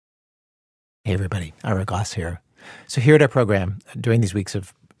Hey everybody, Ira Glass here. So here at our program, during these weeks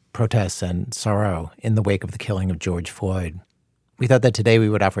of protests and sorrow in the wake of the killing of George Floyd, we thought that today we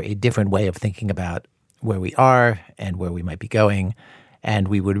would offer a different way of thinking about where we are and where we might be going, and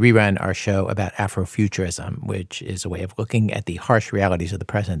we would rerun our show about Afrofuturism, which is a way of looking at the harsh realities of the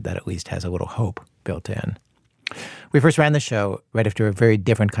present that at least has a little hope built in. We first ran the show right after a very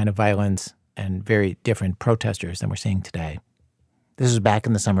different kind of violence and very different protesters than we're seeing today. This was back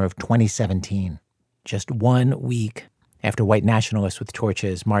in the summer of 2017, just 1 week after white nationalists with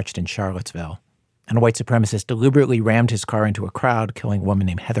torches marched in Charlottesville, and a white supremacist deliberately rammed his car into a crowd, killing a woman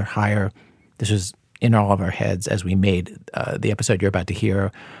named Heather Heyer. This was in all of our heads as we made the episode you're about to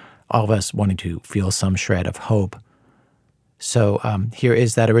hear, all of us wanting to feel some shred of hope. So here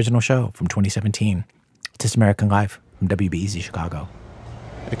is that original show from 2017. It's This American Life from WBEZ Chicago.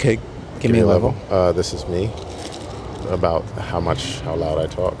 Okay, give me a level. This is me. About how loud I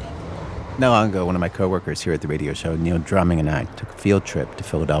talk. Not long ago, one of my coworkers here at the radio show, Neil Drumming, and I took a field trip to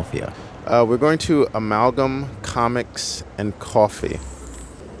Philadelphia. We're going to Amalgam Comics and Coffee.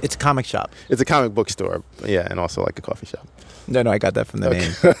 It's a comic shop. It's a comic book store, yeah, and also like a coffee shop. No, I got that from the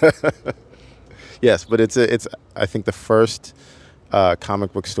name. Yes, but it's I think the first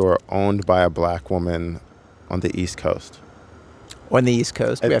comic book store owned by a black woman on the East Coast. On the East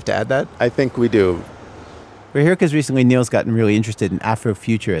Coast? Do we have to add that? I think we do. We're here because recently Neil's gotten really interested in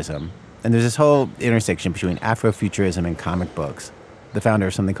Afrofuturism. And there's this whole intersection between Afrofuturism and comic books. The founder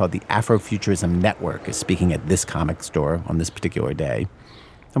of something called the Afrofuturism Network is speaking at this comic store on this particular day.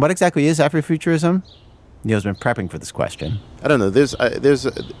 And what exactly is Afrofuturism? Neil's been prepping for this question. I don't know.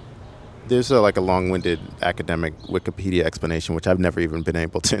 There's like a long-winded academic Wikipedia explanation, which I've never even been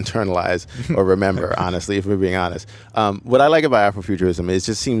able to internalize or remember, honestly, if we're being honest. What I like about Afrofuturism is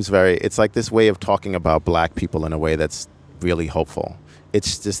it just seems it's like this way of talking about black people in a way that's really hopeful.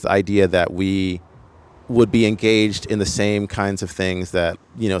 It's just the idea that we would be engaged in the same kinds of things that,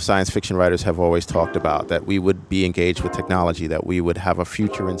 science fiction writers have always talked about, that we would be engaged with technology, that we would have a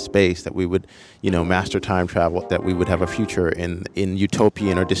future in space, that we would, master time travel, that we would have a future in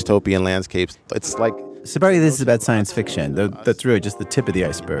utopian or dystopian landscapes. It's like... So partly this is about science fiction, though that's really just the tip of the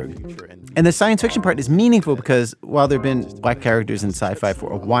iceberg. And the science fiction part is meaningful because while there have been black characters in sci-fi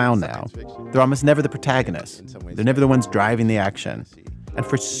for a while now, they're almost never the protagonists. They're never the ones driving the action. And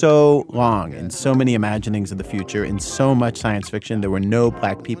for so long, in so many imaginings of the future, in so much science fiction, there were no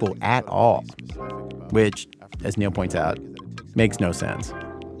black people at all, which, as Neil points out, makes no sense.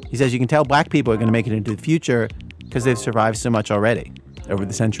 He says you can tell black people are going to make it into the future because they've survived so much already over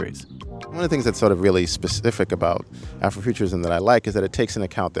the centuries. One of the things that's sort of really specific about Afrofuturism that I like is that it takes into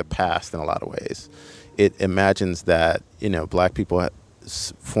account their past in a lot of ways. It imagines that, black people have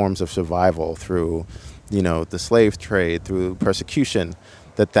forms of survival through the slave trade, through persecution,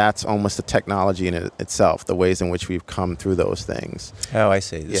 that's almost a technology in itself, the ways in which we've come through those things. Oh, I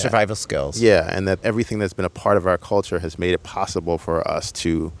see. The survival skills. Yeah, and that everything that's been a part of our culture has made it possible for us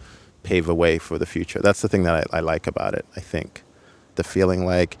to pave a way for the future. That's the thing that I like about it, I think. The feeling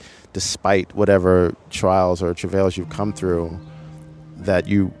like despite whatever trials or travails you've come through, that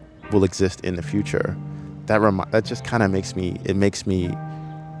you will exist in the future. That just kind of makes me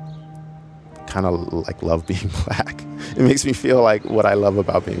kind of like love being black. It makes me feel like what I love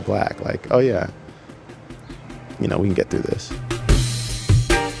about being black. Like, oh yeah, we can get through this.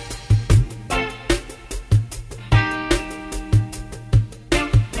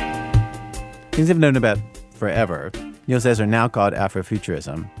 Things I've known about forever, Neil says, are now called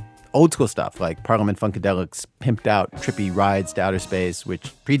Afrofuturism. Old school stuff like Parliament Funkadelic's pimped out, trippy rides to outer space,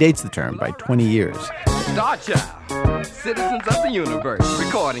 which predates the term by 20 years. Star Child, citizens of the universe,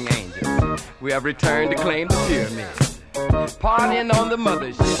 recording angels. We have returned to claim the pyramid. Partying on the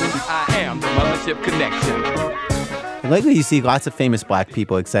mothership. I am the Mothership Connection. Lately, you see lots of famous black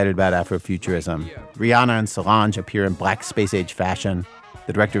people excited about Afrofuturism. Rihanna and Solange appear in black space-age fashion.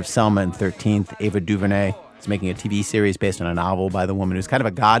 The director of Selma and 13th, Ava DuVernay, is making a TV series based on a novel by the woman who's kind of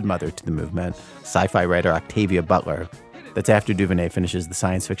a godmother to the movement, sci-fi writer Octavia Butler. That's after DuVernay finishes the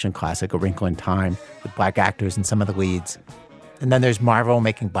science fiction classic A Wrinkle in Time with black actors in some of the leads. And then there's Marvel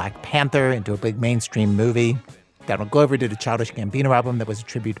making Black Panther into a big mainstream movie. Donald Glover did a Childish Gambino album that was a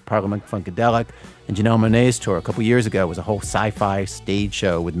tribute to Parliament Funkadelic. And Janelle Monáe's tour a couple years ago was a whole sci-fi stage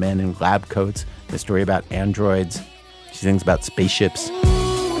show with men in lab coats, a story about androids. She sings about spaceships.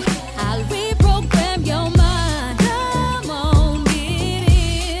 I'll reprogram your mind. Come on, get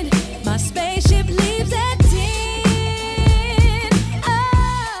in. My spaceship leaves at 10.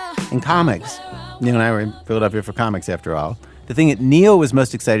 Oh. In comics, Neil and I were in Philadelphia for comics after all. The thing that Neil was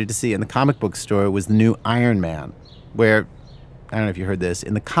most excited to see in the comic book store was the new Iron Man, where I don't know if you heard this.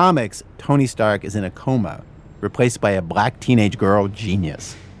 In the comics, Tony Stark is in a coma, replaced by a black teenage girl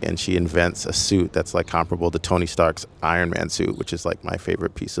genius. And she invents a suit that's like comparable to Tony Stark's Iron Man suit, which is like my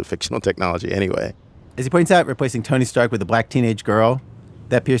favorite piece of fictional technology anyway. As he points out, replacing Tony Stark with a black teenage girl,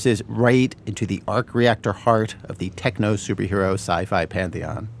 that pierces right into the arc reactor heart of the techno superhero sci-fi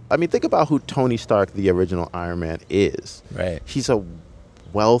pantheon. I mean, think about who Tony Stark, the original Iron Man, is. Right. He's a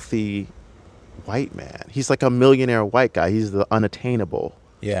wealthy white man. He's like a millionaire white guy. He's the unattainable.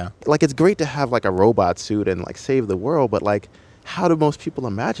 Yeah. Like, it's great to have like a robot suit and like save the world, but like, how do most people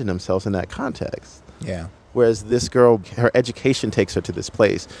imagine themselves in that context? Yeah. Whereas this girl, her education takes her to this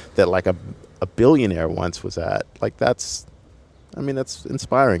place that like a billionaire once was at. Like, that's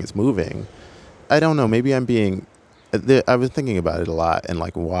inspiring. It's moving. I don't know. Maybe I'm being... I was thinking about it a lot, and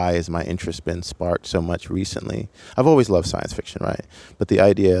like, why has my interest been sparked so much recently? I've always loved science fiction, right? But the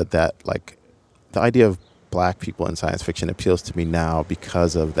idea of black people in science fiction appeals to me now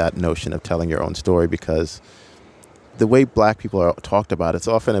because of that notion of telling your own story, because the way black people are talked about, it's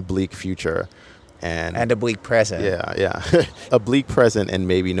often a bleak future. And a bleak present. Yeah. A bleak present and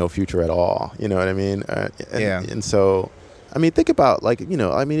maybe no future at all. You know what I mean? And so... I mean, think about, like, you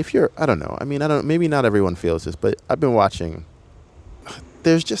know, I mean, if you're, I don't know, maybe not everyone feels this, but I've been watching,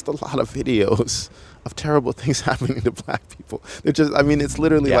 there's just a lot of videos of terrible things happening to black people. They're just, I mean, it's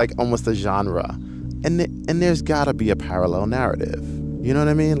literally like almost a genre. And there's got to be a parallel narrative. You know what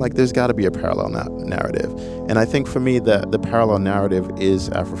I mean? Like, there's got to be a parallel narrative. And I think for me, the parallel narrative is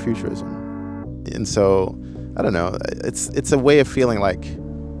Afrofuturism. And so, I don't know, it's a way of feeling like,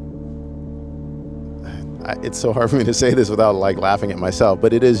 it's so hard for me to say this without like laughing at myself,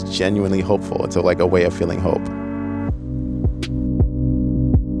 but it is genuinely hopeful. It's like a way of feeling hope.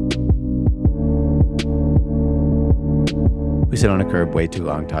 We sit on a curb way too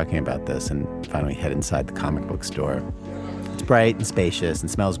long talking about this and finally head inside the comic book store. It's bright and spacious and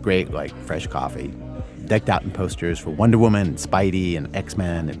smells great like fresh coffee. Decked out in posters for Wonder Woman and Spidey and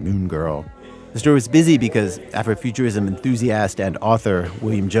X-Men and Moon Girl. The store was busy because Afrofuturism enthusiast and author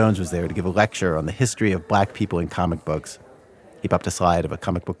William Jones was there to give a lecture on the history of black people in comic books. He popped a slide of a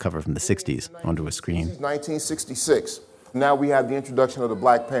comic book cover from the 60s onto a screen. 1966. Now we have the introduction of the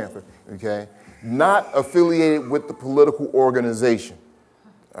Black Panther, okay? Not affiliated with the political organization,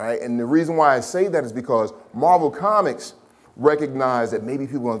 all right? And the reason why I say that is because Marvel Comics recognized that maybe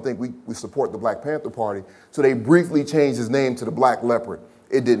people don't think we support the Black Panther Party, so they briefly changed his name to the Black Leopard.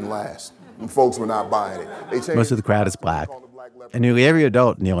 It didn't last. And folks were not buying it. Most of the crowd is black. And nearly every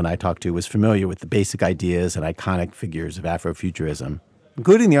adult Neil and I talked to was familiar with the basic ideas and iconic figures of Afrofuturism,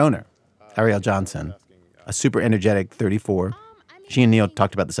 including the owner, Ariel Johnson, a super energetic 34. She and Neil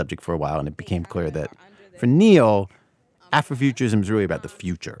talked about the subject for a while, and it became clear that for Neil, Afrofuturism is really about the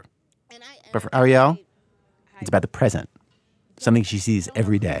future. But for Ariel, it's about the present, something she sees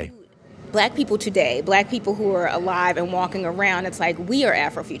every day. Black people today, black people who are alive and walking around, it's like we are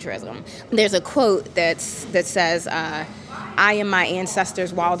Afrofuturism. There's a quote that says, I am my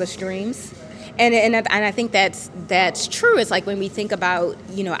ancestors' wildest dreams. And I think that's true. It's like when we think about,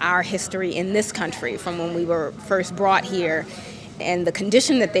 you know, our history in this country from when we were first brought here and the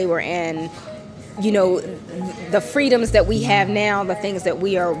condition that they were in, you know, the freedoms that we have now, the things that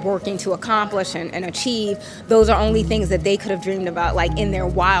we are working to accomplish and achieve, those are only things that they could have dreamed about, like in their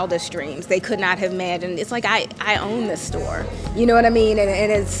wildest dreams. They could not have imagined. It's like, I own this store. You know what I mean?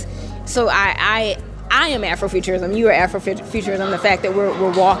 And it's, so I am Afrofuturism. You are Afrofuturism. The fact that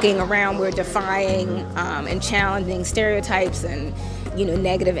we're walking around, we're defying and challenging stereotypes and, you know,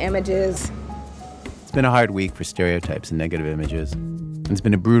 negative images. It's been a hard week for stereotypes and negative images. It's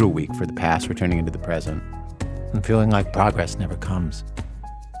been a brutal week for the past returning into the present. I'm feeling like progress never comes.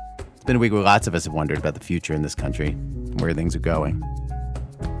 It's been a week where lots of us have wondered about the future in this country and where things are going.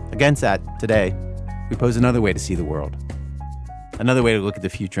 Against that, today, we pose another way to see the world. Another way to look at the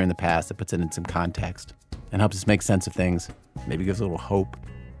future and the past that puts it in some context and helps us make sense of things, maybe gives a little hope.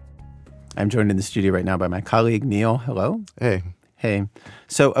 I'm joined in the studio right now by my colleague, Neil. Hello. Hey. Hey.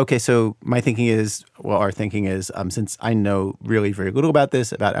 So my thinking is, our thinking is, since I know really very little about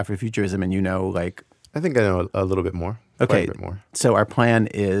this, about Afrofuturism, and you know, like... I think I know a little bit more. Okay. Quite a bit more. So our plan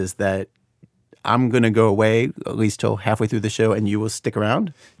is that I'm going to go away at least till halfway through the show, and you will stick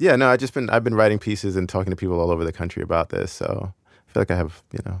around? Yeah, no, I've been writing pieces and talking to people all over the country about this, so I feel like I have,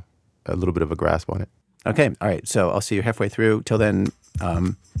 you know, a little bit of a grasp on it. Okay. All right. So I'll see you halfway through. Till then,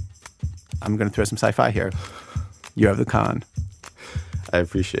 I'm going to throw some sci-fi here. You have the con. I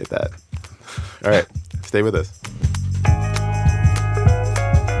appreciate that. All right, stay with us.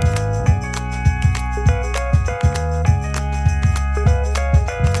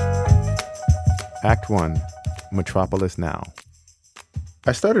 Act 1, Metropolis Now.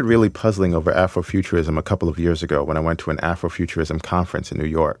 I started really puzzling over Afrofuturism a couple of years ago when I went to an Afrofuturism conference in New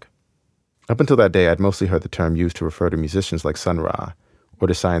York. Up until that day, I'd mostly heard the term used to refer to musicians like Sun Ra, or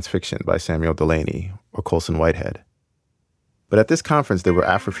to science fiction by Samuel Delany or Colson Whitehead. But at this conference, there were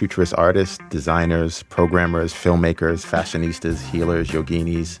Afrofuturist artists, designers, programmers, filmmakers, fashionistas, healers,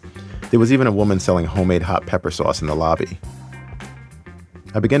 yoginis. There was even a woman selling homemade hot pepper sauce in the lobby.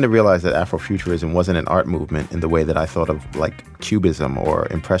 I began to realize that Afrofuturism wasn't an art movement in the way that I thought of, like Cubism or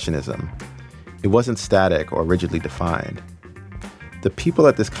Impressionism. It wasn't static or rigidly defined. The people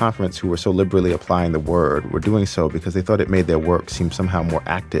at this conference who were so liberally applying the word were doing so because they thought it made their work seem somehow more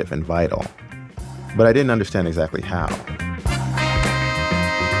active and vital. But I didn't understand exactly how.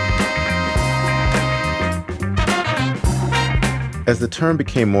 As the term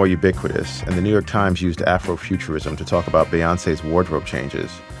became more ubiquitous and the New York Times used Afrofuturism to talk about Beyoncé's wardrobe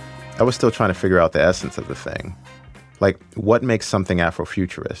changes, I was still trying to figure out the essence of the thing. Like, what makes something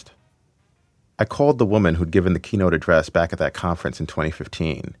Afrofuturist? I called the woman who'd given the keynote address back at that conference in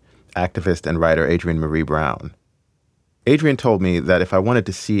 2015, activist and writer Adrienne Marie Brown. Adrienne told me that if I wanted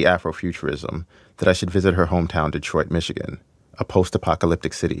to see Afrofuturism, that I should visit her hometown, Detroit, Michigan, a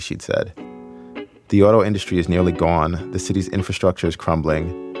post-apocalyptic city, she'd said. The auto industry is nearly gone. The city's infrastructure is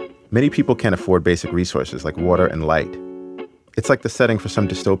crumbling. Many people can't afford basic resources like water and light. It's like the setting for some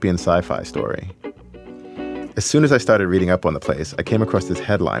dystopian sci-fi story. As soon as I started reading up on the place, I came across this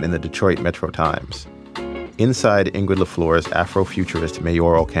headline in the Detroit Metro Times. Inside Ingrid LaFleur's Afrofuturist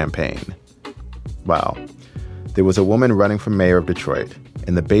mayoral campaign. Wow. There was a woman running for mayor of Detroit,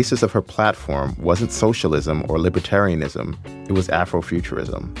 and the basis of her platform wasn't socialism or libertarianism, it was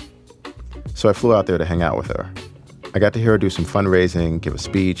Afrofuturism. So I flew out there to hang out with her. I got to hear her do some fundraising, give a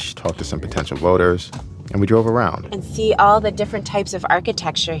speech, talk to some potential voters, and we drove around. And see all the different types of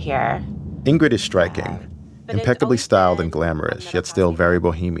architecture here. Ingrid is striking, impeccably styled and glamorous, yet still very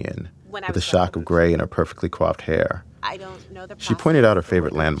bohemian, with a shock of gray in her perfectly coiffed hair. She pointed out her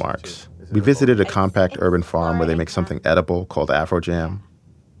favorite landmarks. We visited a compact urban farm where they make something edible called Afrojam.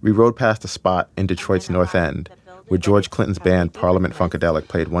 We rode past a spot in Detroit's North End where George Clinton's band Parliament Funkadelic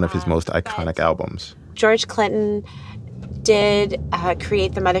played one of his most iconic albums. George Clinton did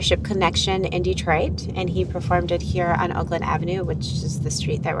create the Mothership Connection in Detroit, and he performed it here on Oakland Avenue, which is the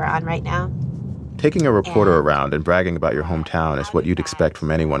street that we're on right now. Taking a reporter around and bragging about your hometown is what you'd expect from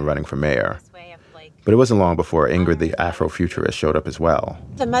anyone running for mayor. But it wasn't long before Ingrid the Afrofuturist showed up as well.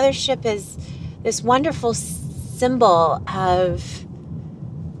 The Mothership is this wonderful symbol of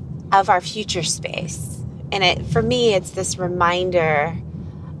our future space. And for me, it's this reminder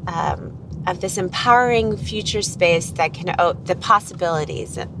of this empowering future space that can, the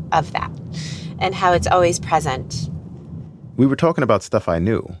possibilities of that and how it's always present. We were talking about stuff I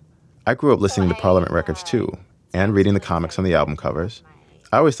knew. I grew up listening to Parliament records too, and reading the comics on the album covers.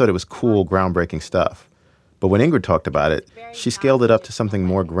 I always thought it was cool, groundbreaking stuff. But when Ingrid talked about it, she scaled it up to something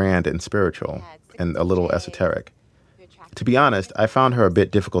more grand and spiritual, and a little esoteric. To be honest, I found her a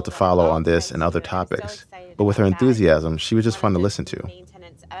bit difficult to follow on this and other topics, but with her enthusiasm, she was just fun to listen to.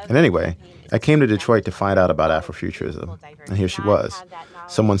 And anyway, I came to Detroit to find out about Afrofuturism, and here she was,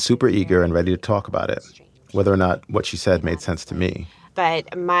 someone super eager and ready to talk about it, whether or not what she said made sense to me.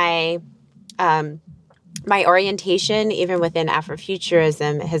 But my orientation, even within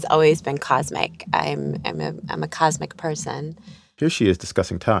Afrofuturism, has always been cosmic. I'm a cosmic person. Here she is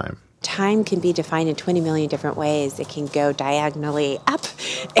discussing time. Time can be defined in 20 million different ways. It can go diagonally up.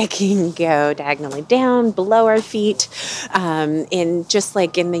 It can go diagonally down, below our feet, in just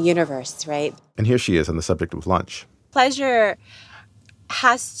like in the universe, right? And here she is on the subject of lunch. Pleasure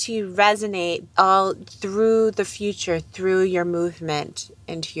has to resonate all through the future, through your movement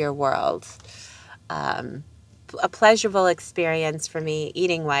into your world. A pleasurable experience for me,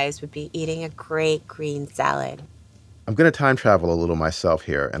 eating-wise, would be eating a great green salad. I'm going to time travel a little myself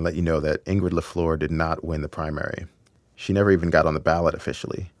here and let you know that Ingrid LaFleur did not win the primary. She never even got on the ballot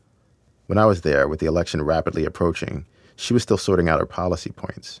officially. When I was there, with the election rapidly approaching, she was still sorting out her policy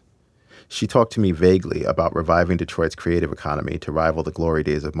points. She talked to me vaguely about reviving Detroit's creative economy to rival the glory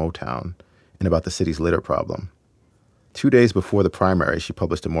days of Motown and about the city's litter problem. 2 days before the primary, she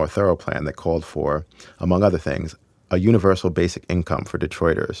published a more thorough plan that called for, among other things, a universal basic income for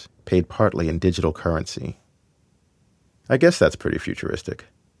Detroiters, paid partly in digital currency. I guess that's pretty futuristic.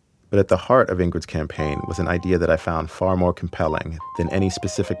 But at the heart of Ingrid's campaign was an idea that I found far more compelling than any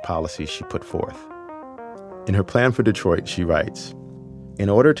specific policy she put forth. In her plan for Detroit, she writes, "In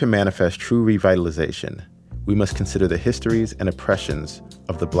order to manifest true revitalization, we must consider the histories and oppressions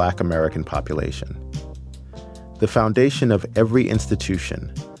of the Black American population. The foundation of every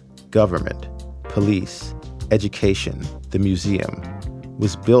institution, government, police, education, the museum,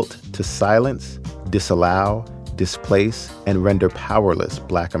 was built to silence, disallow, displace, and render powerless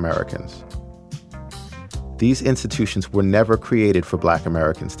Black Americans. These institutions were never created for Black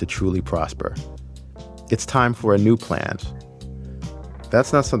Americans to truly prosper. It's time for a new plan.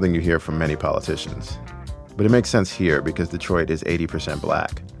 That's not something you hear from many politicians, but it makes sense here because Detroit is 80%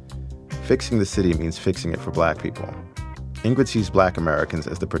 Black. Fixing the city means fixing it for Black people. Ingrid sees Black Americans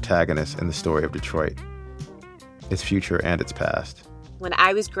as the protagonists in the story of Detroit, its future and its past. When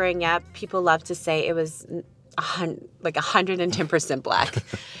I was growing up, people loved to say it was like 110% Black.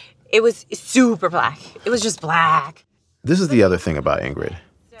 It was super Black. It was just Black. This is the other thing about Ingrid.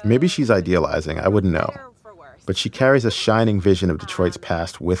 Maybe she's idealizing, I wouldn't know. But she carries a shining vision of Detroit's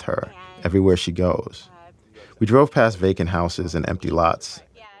past with her everywhere she goes. We drove past vacant houses and empty lots.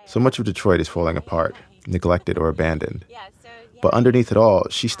 So much of Detroit is falling apart, neglected or abandoned. But underneath it all,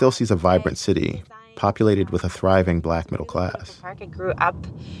 she still sees a vibrant city, populated with a thriving Black middle class. I grew up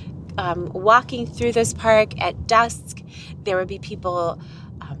walking through this park at dusk. There would be people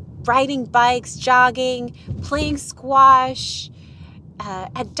riding bikes, jogging, playing squash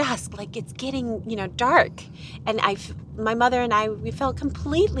at dusk, like it's getting, dark. And my mother and I, we felt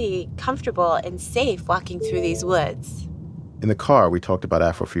completely comfortable and safe walking through these woods. In the car, we talked about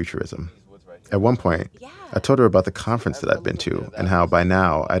Afrofuturism. At one point, I told her about the conference that I'd been to and how by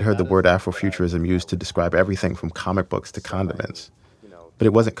now I'd heard the word Afrofuturism used to describe everything from comic books to condiments. But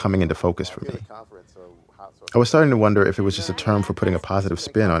it wasn't coming into focus for me. I was starting to wonder if it was just a term for putting a positive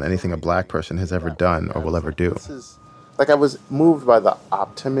spin on anything a Black person has ever done or will ever do. Like, I was moved by the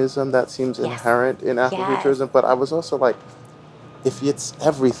optimism that seems inherent in Afrofuturism, but I was also like, if it's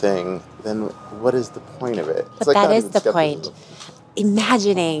everything, then what is the point of it? But that is the point.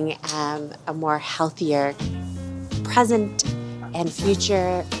 Imagining a more healthier present and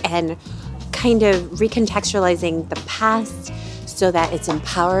future and kind of recontextualizing the past so that it's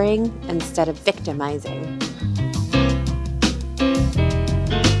empowering instead of victimizing.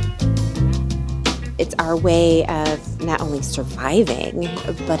 It's our way of not only surviving,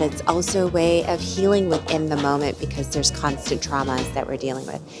 but it's also a way of healing within the moment because there's constant traumas that we're dealing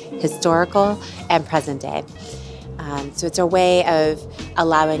with, historical and present day. So it's a way of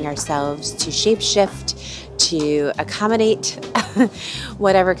allowing ourselves to shapeshift, to accommodate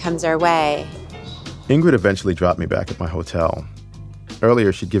whatever comes our way. Ingrid eventually dropped me back at my hotel.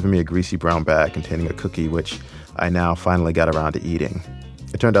 Earlier, she'd given me a greasy brown bag containing a cookie, which I now finally got around to eating.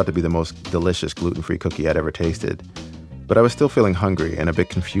 It turned out to be the most delicious gluten-free cookie I'd ever tasted. But I was still feeling hungry and a bit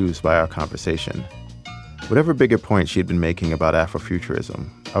confused by our conversation. Whatever bigger point she had been making about Afrofuturism,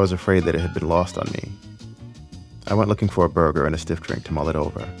 I was afraid that it had been lost on me. I went looking for a burger and a stiff drink to mull it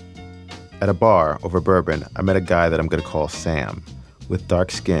over. At a bar, over bourbon, I met a guy that I'm going to call Sam, with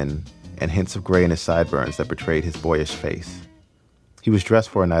dark skin and hints of gray in his sideburns that betrayed his boyish face. He was dressed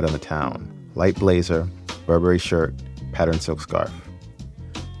for a night on the town, light blazer, Burberry shirt, patterned silk scarf.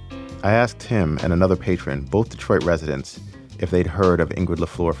 I asked him and another patron, both Detroit residents, if they'd heard of Ingrid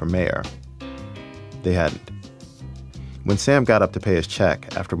LaFleur for mayor. They hadn't. When Sam got up to pay his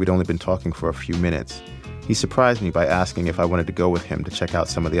check after we'd only been talking for a few minutes, he surprised me by asking if I wanted to go with him to check out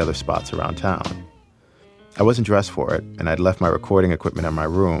some of the other spots around town. I wasn't dressed for it, and I'd left my recording equipment in my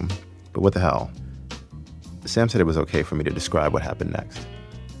room, but what the hell? Sam said it was okay for me to describe what happened next.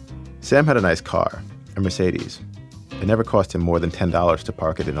 Sam had a nice car, a Mercedes. It never cost him more than $10 to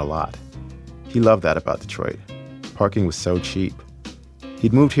park it in a lot. He loved that about Detroit. Parking was so cheap.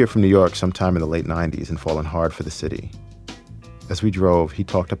 He'd moved here from New York sometime in the late 90s and fallen hard for the city. As we drove, he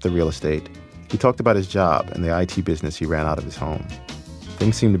talked up the real estate. He talked about his job and the IT business he ran out of his home.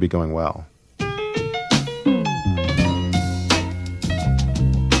 Things seemed to be going well.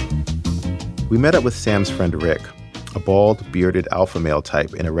 We met up with Sam's friend Rick, a bald, bearded alpha male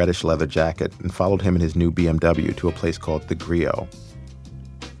type in a reddish leather jacket, and followed him in his new BMW to a place called The Griot.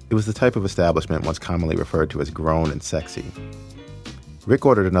 It was the type of establishment once commonly referred to as grown and sexy. Rick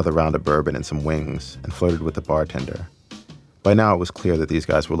ordered another round of bourbon and some wings and flirted with the bartender. By now it was clear that these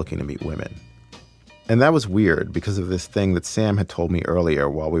guys were looking to meet women. And that was weird because of this thing that Sam had told me earlier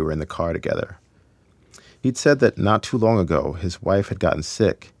while we were in the car together. He'd said that not too long ago his wife had gotten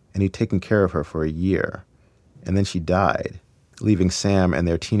sick and he'd taken care of her for a year. And then she died, leaving Sam and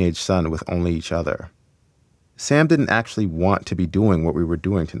their teenage son with only each other. Sam didn't actually want to be doing what we were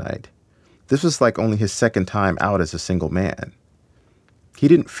doing tonight. This was like only his second time out as a single man. He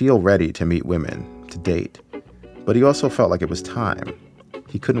didn't feel ready to meet women, to date, but he also felt like it was time.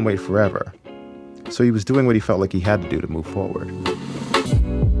 He couldn't wait forever. So he was doing what he felt like he had to do to move forward.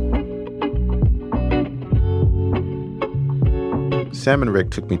 Sam and Rick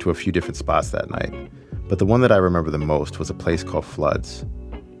took me to a few different spots that night, but the one that I remember the most was a place called Flood's.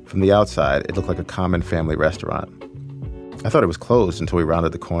 From the outside, it looked like a common family restaurant. I thought it was closed until we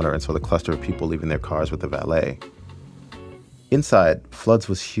rounded the corner and saw the cluster of people leaving their cars with the valet. Inside, Flood's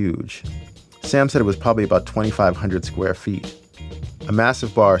was huge. Sam said it was probably about 2,500 square feet. A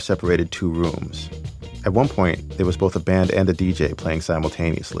massive bar separated two rooms. At one point, there was both a band and a DJ playing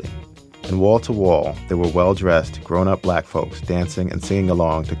simultaneously. And wall to wall, there were well-dressed, grown-up black folks dancing and singing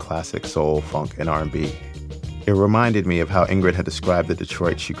along to classic soul, funk, and R&B. It reminded me of how Ingrid had described the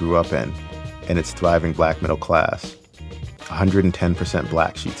Detroit she grew up in and its thriving black middle class. 110%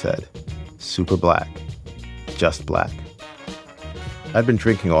 black, she'd said. Super black. Just black. I'd been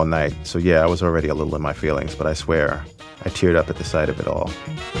drinking all night, so yeah, I was already a little in my feelings, but I swear, I teared up at the sight of it all.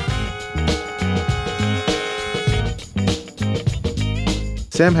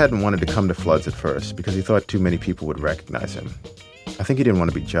 Sam hadn't wanted to come to Flood's at first because he thought too many people would recognize him. I think he didn't want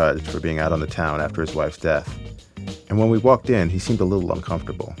to be judged for being out on the town after his wife's death. And when we walked in, he seemed a little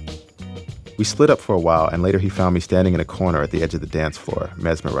uncomfortable. We split up for a while, and later he found me standing in a corner at the edge of the dance floor,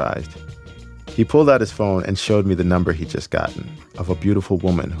 mesmerized. He pulled out his phone and showed me the number he'd just gotten, of a beautiful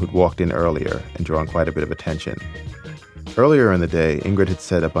woman who'd walked in earlier and drawn quite a bit of attention. Earlier in the day, Ingrid had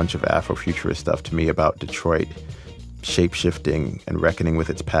said a bunch of Afrofuturist stuff to me about Detroit, shape-shifting and reckoning with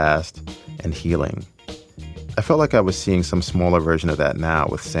its past, and healing. I felt like I was seeing some smaller version of that now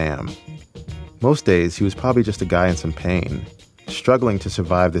with Sam. Most days, he was probably just a guy in some pain, struggling to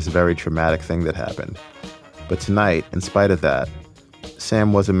survive this very traumatic thing that happened. But tonight, in spite of that,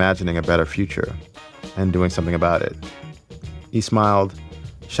 Sam was imagining a better future and doing something about it. He smiled,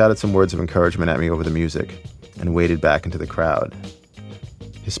 shouted some words of encouragement at me over the music, and waded back into the crowd.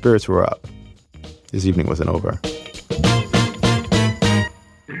 His spirits were up. His evening wasn't over.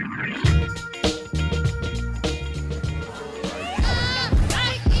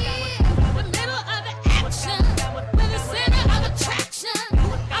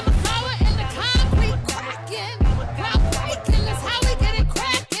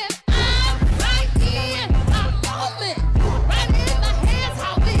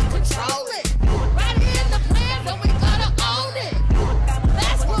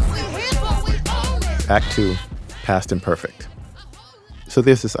 Act 2, Past Imperfect. So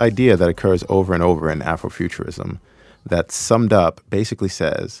there's this idea that occurs over and over in Afrofuturism that, summed up, basically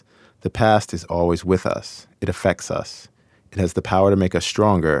says the past is always with us. It affects us. It has the power to make us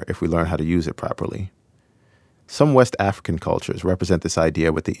stronger if we learn how to use it properly. Some West African cultures represent this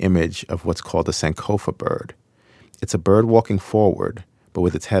idea with the image of what's called a Sankofa bird. It's a bird walking forward, but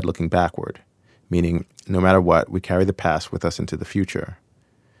with its head looking backward, meaning no matter what, we carry the past with us into the future.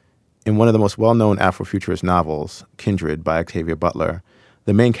 In one of the most well-known Afrofuturist novels, Kindred by Octavia Butler,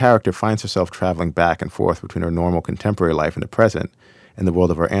 the main character finds herself traveling back and forth between her normal contemporary life in the present and the world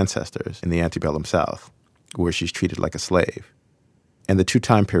of her ancestors in the antebellum South, where she's treated like a slave. And the two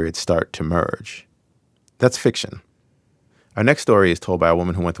time periods start to merge. That's fiction. Our next story is told by a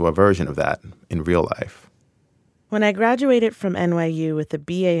woman who went through a version of that in real life. When I graduated from NYU with a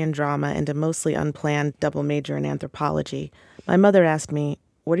BA in drama and a mostly unplanned double major in anthropology, my mother asked me,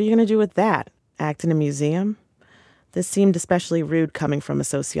 "What are you going to do with that? Act in a museum?" This seemed especially rude coming from a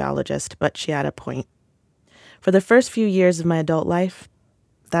sociologist, but she had a point. For the first few years of my adult life,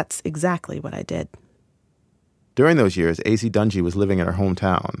 that's exactly what I did. During those years, A.Z. Dungy was living in her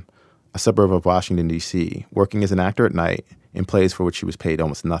hometown, a suburb of Washington, D.C., working as an actor at night in plays for which she was paid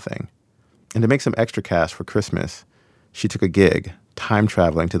almost nothing. And to make some extra cash for Christmas, she took a gig,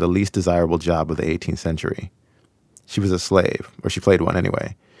 time-traveling to the least desirable job of the 18th century. She was a slave, or she played one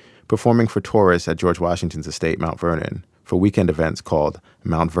anyway, performing for tourists at George Washington's estate, Mount Vernon, for weekend events called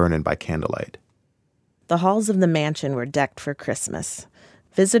Mount Vernon by Candlelight. The halls of the mansion were decked for Christmas.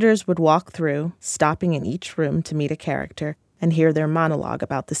 Visitors would walk through, stopping in each room to meet a character and hear their monologue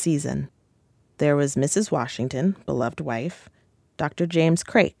about the season. There was Mrs. Washington, beloved wife, Dr. James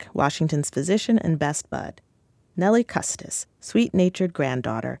Craik, Washington's physician and best bud, Nellie Custis, sweet-natured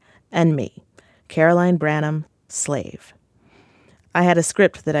granddaughter, and me, Caroline Branham, slave. I had a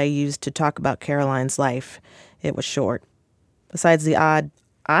script that I used to talk about Caroline's life. It was short. Besides the odd,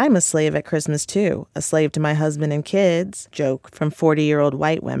 "I'm a slave at Christmas too, a slave to my husband and kids" joke from 40-year-old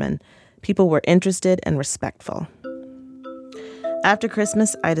white women, people were interested and respectful. After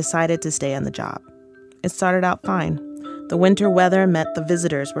Christmas, I decided to stay on the job. It started out fine. The winter weather meant the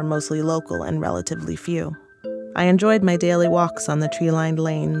visitors were mostly local and relatively few. I enjoyed my daily walks on the tree-lined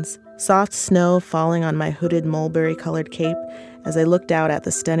lanes, soft snow falling on my hooded mulberry-colored cape as I looked out at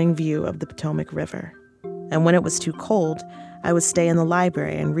the stunning view of the Potomac River. And when it was too cold, I would stay in the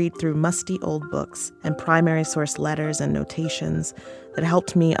library and read through musty old books and primary source letters and notations that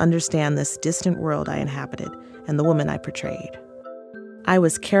helped me understand this distant world I inhabited and the woman I portrayed. I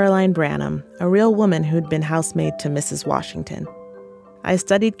was Caroline Branham, a real woman who'd been housemaid to Mrs. Washington. I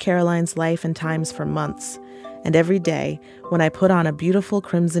studied Caroline's life and times for months, and every day, when I put on a beautiful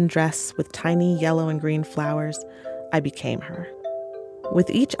crimson dress with tiny yellow and green flowers, I became her. With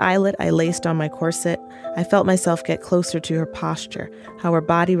each eyelet I laced on my corset, I felt myself get closer to her posture, how her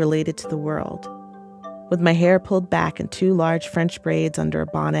body related to the world. With my hair pulled back in 2 large French braids under a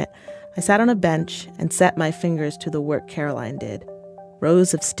bonnet, I sat on a bench and set my fingers to the work Caroline did.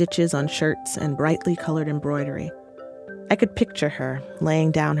 Rows of stitches on shirts and brightly colored embroidery. I could picture her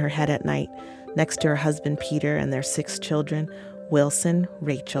laying down her head at night next to her husband Peter and their 6 children, Wilson,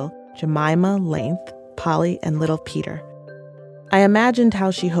 Rachel, Jemima, Length, Polly, and little Peter. I imagined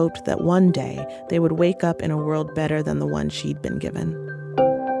how she hoped that one day they would wake up in a world better than the one she'd been given.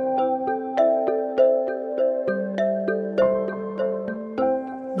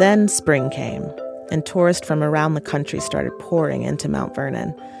 Then spring came, and tourists from around the country started pouring into Mount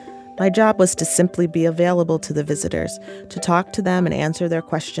Vernon. My job was to simply be available to the visitors, to talk to them and answer their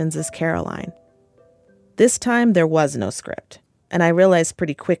questions as Caroline. This time there was no script, and I realized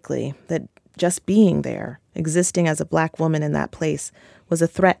pretty quickly that just being there, existing as a Black woman in that place, was a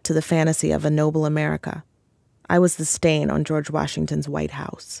threat to the fantasy of a noble America. I was the stain on George Washington's White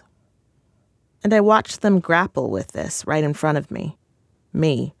House. And I watched them grapple with this right in front of me.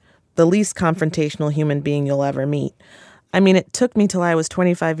 Me, the least confrontational human being you'll ever meet. I mean, it took me till I was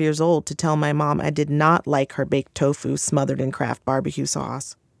 25 years old to tell my mom I did not like her baked tofu smothered in Kraft barbecue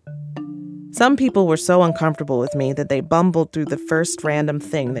sauce. Some people were so uncomfortable with me that they bumbled through the first random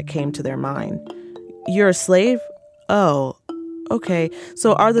thing that came to their mind. You're a slave? Oh, okay.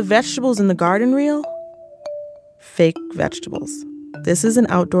 So are the vegetables in the garden real? Fake vegetables. This is an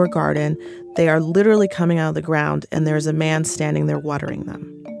outdoor garden. They are literally coming out of the ground, and there's a man standing there watering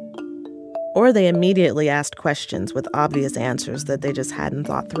them. Or they immediately asked questions with obvious answers that they just hadn't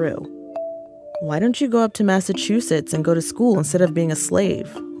thought through. Why don't you go up to Massachusetts and go to school instead of being a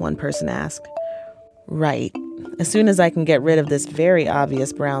slave? One person asked. Right. As soon as I can get rid of this very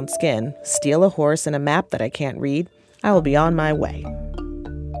obvious brown skin, steal a horse and a map that I can't read, I will be on my way.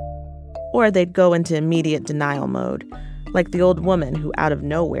 Or they'd go into immediate denial mode, like the old woman who out of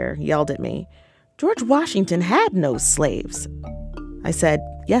nowhere yelled at me, George Washington had no slaves. I said,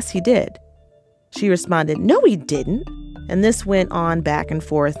 yes, he did. She responded, no, he didn't. And this went on back and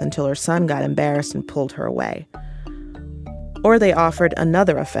forth until her son got embarrassed and pulled her away. Or they offered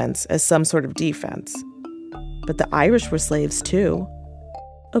another offense as some sort of defense. But the Irish were slaves too.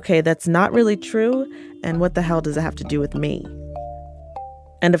 Okay, that's not really true, and what the hell does it have to do with me?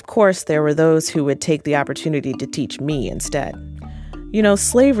 And of course, there were those who would take the opportunity to teach me instead. You know,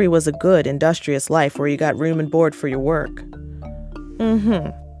 slavery was a good, industrious life where you got room and board for your work.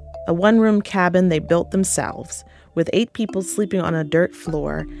 A one-room cabin they built themselves, with 8 people sleeping on a dirt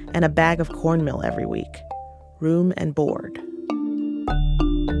floor and a bag of cornmeal every week. Room and board.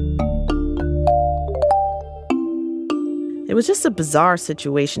 It was just a bizarre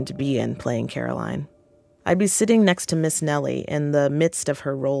situation to be in playing Caroline. I'd be sitting next to Miss Nellie in the midst of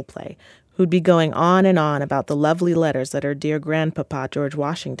her role play, who'd be going on and on about the lovely letters that her dear grandpapa George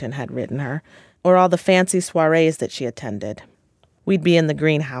Washington had written her, or all the fancy soirees that she attended. We'd be in the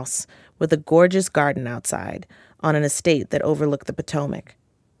greenhouse, with a gorgeous garden outside, on an estate that overlooked the Potomac.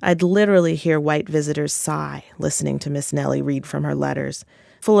 I'd literally hear white visitors sigh, listening to Miss Nellie read from her letters,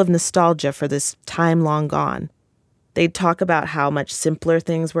 full of nostalgia for this time long gone. They'd talk about how much simpler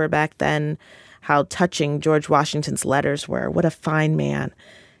things were back then, how touching George Washington's letters were, what a fine man,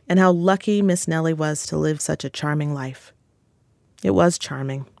 and how lucky Miss Nellie was to live such a charming life. It was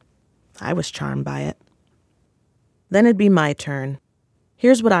charming. I was charmed by it. Then it'd be my turn.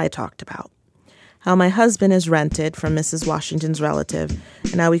 Here's what I talked about. How my husband is rented from Mrs. Washington's relative,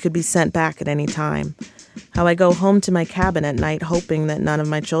 and how he could be sent back at any time. How I go home to my cabin at night hoping that none of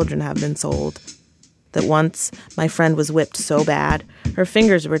my children have been sold. That once my friend was whipped so bad, her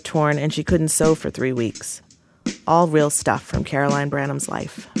fingers were torn and she couldn't sew for 3 weeks. All real stuff from Caroline Branham's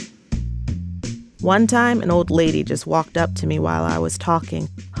life. One time, an old lady just walked up to me while I was talking,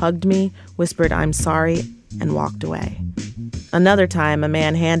 hugged me, whispered, "I'm sorry," and walked away. Another time, a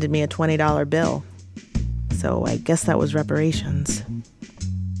man handed me a $20 bill. So I guess that was reparations.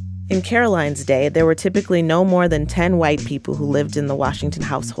 In Caroline's day, there were typically no more than 10 white people who lived in the Washington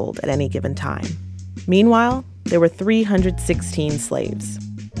household at any given time. Meanwhile, there were 316 slaves.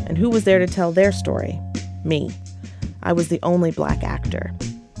 And who was there to tell their story? Me. I was the only Black actor.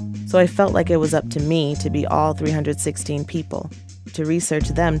 So I felt like it was up to me to be all 316 people, to research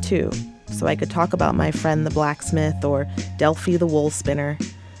them too, so I could talk about my friend the blacksmith or Delphi the wool spinner.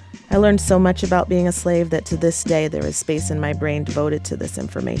 I learned so much about being a slave that to this day there is space in my brain devoted to this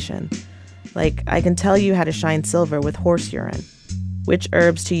information. Like, I can tell you how to shine silver with horse urine, which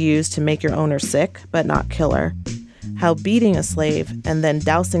herbs to use to make your owner sick but not kill her, how beating a slave and then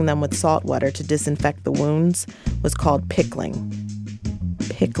dousing them with salt water to disinfect the wounds was called pickling.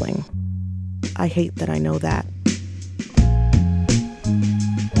 Pickling. I hate that I know that.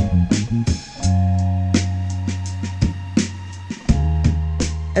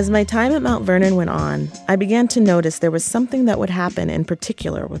 As my time at Mount Vernon went on, I began to notice there was something that would happen in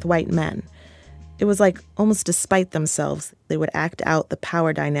particular with white men. It was like, almost despite themselves, they would act out the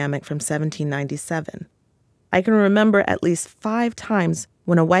power dynamic from 1797. I can remember at least 5 times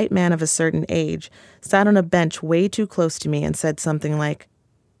when a white man of a certain age sat on a bench way too close to me and said something like,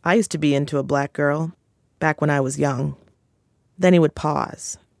 "I used to be into a black girl, back when I was young." Then he would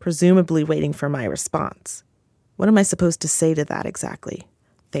pause, presumably waiting for my response. What am I supposed to say to that exactly?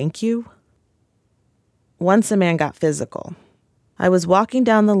 Thank you? Once a man got physical. I was walking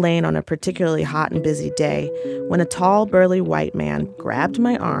down the lane on a particularly hot and busy day when a tall, burly white man grabbed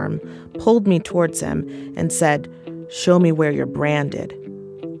my arm, pulled me towards him, and said, "Show me where you're branded."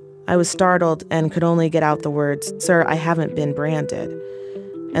 I was startled and could only get out the words, "Sir, I haven't been branded."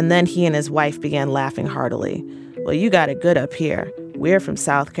 And then he and his wife began laughing heartily. "Well, you got it good up here. We're from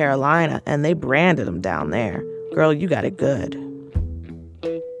South Carolina, and they branded them down there. Girl, you got it good."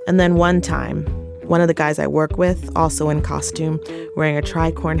 And then one time, one of the guys I work with, also in costume, wearing a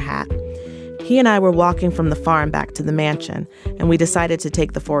tricorn hat, he and I were walking from the farm back to the mansion, and we decided to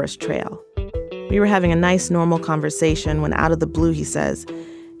take the forest trail. We were having a nice, normal conversation when out of the blue he says,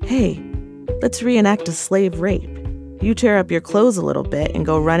 "Hey, let's reenact a slave rape. You tear up your clothes a little bit and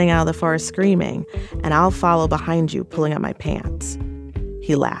go running out of the forest screaming, and I'll follow behind you pulling up my pants."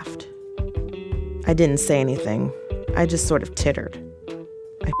 He laughed. I didn't say anything. I just sort of tittered.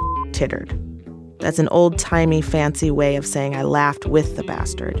 I tittered. That's an old-timey, fancy way of saying I laughed with the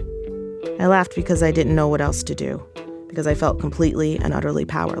bastard. I laughed because I didn't know what else to do, because I felt completely and utterly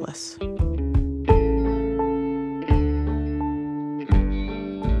powerless.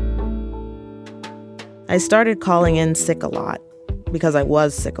 I started calling in sick a lot, because I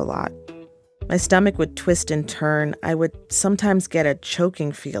was sick a lot. My stomach would twist and turn. I would sometimes get a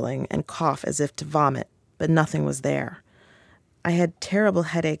choking feeling and cough as if to vomit, but nothing was there. I had terrible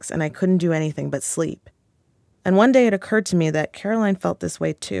headaches and I couldn't do anything but sleep. And one day it occurred to me that Caroline felt this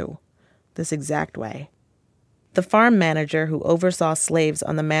way too, this exact way. The farm manager who oversaw slaves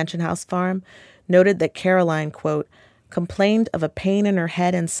on the Mansion House farm noted that Caroline, quote, complained of a pain in her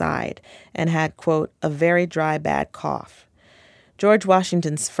head and side and had, quote, a very dry bad cough. George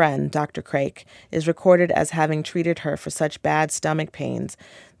Washington's friend, Dr. Craik, is recorded as having treated her for such bad stomach pains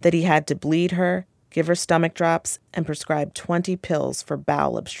that he had to bleed her, give her stomach drops, and prescribe 20 pills for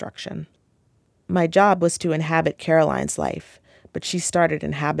bowel obstruction. My job was to inhabit Caroline's life, but she started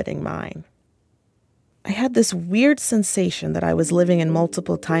inhabiting mine. I had this weird sensation that I was living in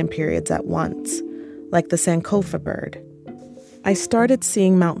multiple time periods at once, like the Sankofa bird. I started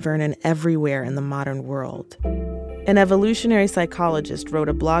seeing Mount Vernon everywhere in the modern world. An evolutionary psychologist wrote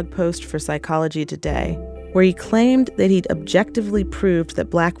a blog post for Psychology Today where he claimed that he'd objectively proved that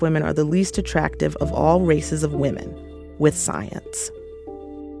black women are the least attractive of all races of women, with science.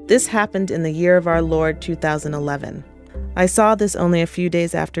 This happened in the year of our Lord 2011. I saw this only a few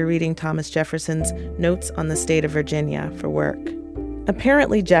days after reading Thomas Jefferson's Notes on the State of Virginia for work.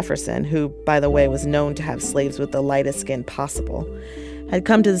 Apparently Jefferson, who, by the way, was known to have slaves with the lightest skin possible, had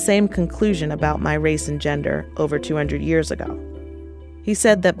come to the same conclusion about my race and gender over 200 years ago. He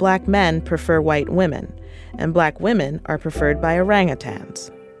said that black men prefer white women, and black women are preferred by orangutans.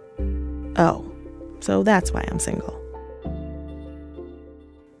 Oh, so that's why I'm single.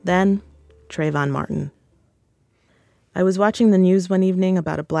 Then, Trayvon Martin. I was watching the news one evening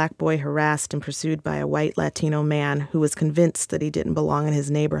about a black boy harassed and pursued by a white Latino man who was convinced that he didn't belong in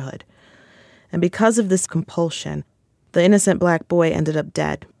his neighborhood. And because of this compulsion, the innocent black boy ended up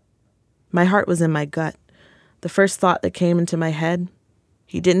dead. My heart was in my gut. The first thought that came into my head,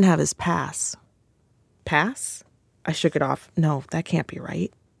 he didn't have his pass. Pass? I shook it off. No, that can't be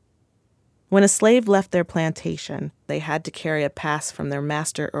right. When a slave left their plantation, they had to carry a pass from their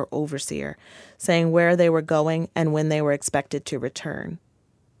master or overseer, saying where they were going and when they were expected to return.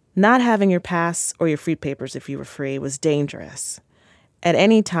 Not having your pass, or your free papers if you were free, was dangerous. At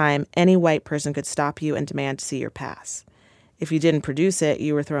any time, any white person could stop you and demand to see your pass. If you didn't produce it,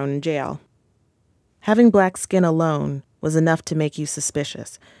 you were thrown in jail. Having black skin alone was enough to make you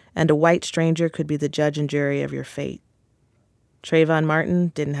suspicious, and a white stranger could be the judge and jury of your fate. Trayvon Martin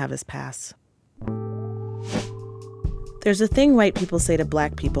didn't have his pass. There's a thing white people say to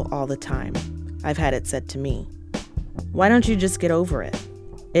black people all the time. I've had it said to me. Why don't you just get over it?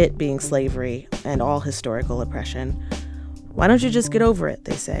 It being slavery and all historical oppression. Why don't you just get over it,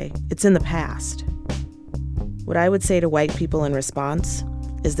 they say. It's in the past. What I would say to white people in response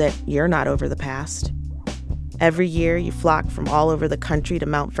is that you're not over the past. Every year, you flock from all over the country to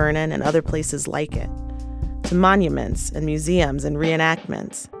Mount Vernon and other places like it, to monuments and museums and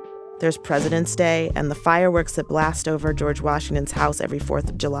reenactments. There's President's Day and the fireworks that blast over George Washington's house every 4th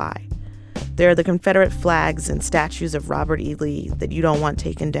of July. There are the Confederate flags and statues of Robert E. Lee that you don't want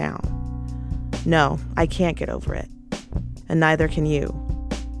taken down. No, I can't get over it. And neither can you.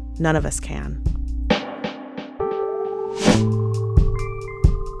 None of us can.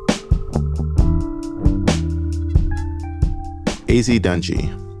 A.Z.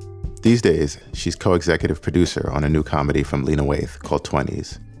 Dungy. These days, she's co-executive producer on a new comedy from Lena Waithe called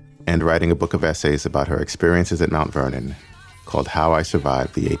 20s, and writing a book of essays about her experiences at Mount Vernon called How I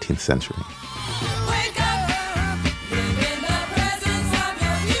Survived the 18th Century.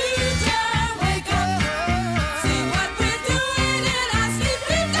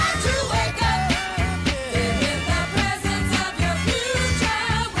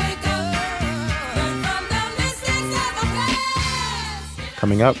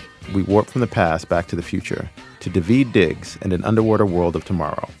 Coming up, we warp from the past back to the future, to Daveed Diggs and an underwater world of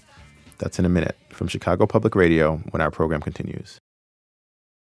tomorrow. That's in a minute from Chicago Public Radio when our program continues.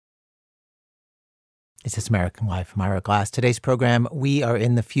 It's This American Life. I'm Ira Glass. Today's program, We Are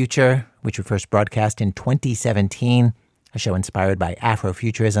in the Future, which we first broadcast in 2017, a show inspired by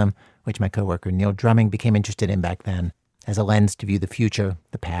Afrofuturism, which my coworker Neil Drumming became interested in back then, as a lens to view the future,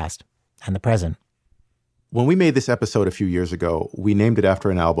 the past, and the present. When we made this episode a few years ago, we named it after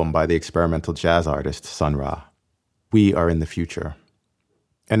an album by the experimental jazz artist Sun Ra. We Are in the Future.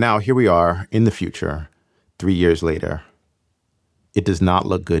 And now here we are in the future, 3 years later. It does not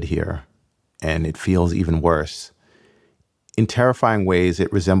look good here, and it feels even worse. In terrifying ways,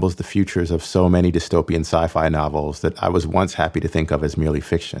 it resembles the futures of so many dystopian sci-fi novels that I was once happy to think of as merely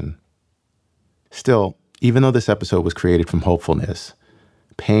fiction. Still, even though this episode was created from hopefulness,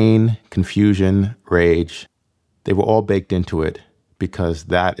 pain, confusion, rage, they were all baked into it because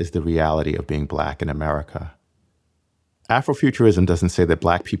that is the reality of being black in America. Afrofuturism doesn't say that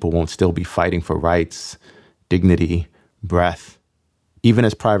black people won't still be fighting for rights, dignity, breath, even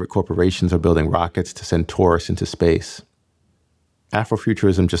as private corporations are building rockets to send tourists into space.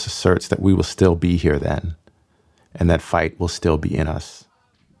 Afrofuturism just asserts that we will still be here then, and that fight will still be in us.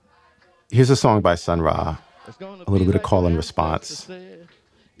 Here's a song by Sun Ra, a little bit of call and response.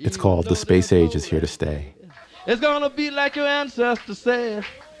 It's called The Space Age is Here to Stay. It's gonna be like your ancestors said,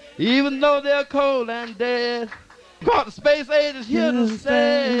 even though they're cold and dead. Cause the space age is here to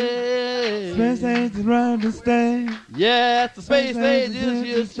stay. Space age is here to stay. Yes, the space age is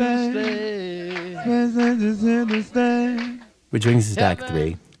here to stay. Space age is here to stay. Which brings us to Act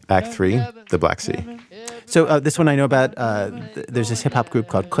 3. Act 3, The Black Sea. So this one I know about. There's this hip-hop group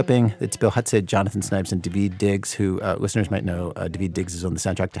called Clipping. It's Bill Hutsid, Jonathan Snipes, and Daveed Diggs, who listeners might know. Daveed Diggs is on the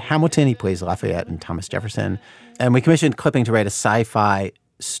soundtrack to Hamilton. He plays Lafayette and Thomas Jefferson. And we commissioned Clipping to write a sci-fi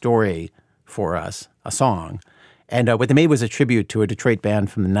story for us, a song. And what they made was a tribute to a Detroit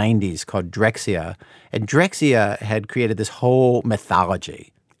band from the 90s called Drexcia. And Drexcia had created this whole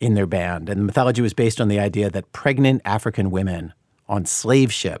mythology in their band. And the mythology was based on the idea that pregnant African women on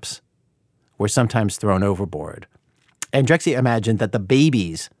slave ships were sometimes thrown overboard. And Drexcia imagined that the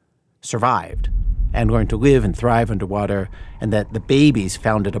babies survived and learned to live and thrive underwater, and that the babies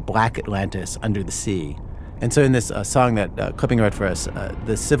founded a black Atlantis under the sea. And so in this song that Clipping wrote for us,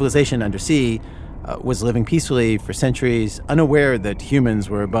 the civilization undersea was living peacefully for centuries, unaware that humans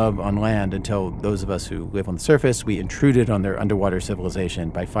were above on land until those of us who live on the surface, we intruded on their underwater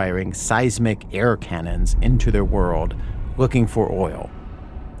civilization by firing seismic air cannons into their world, looking for oil.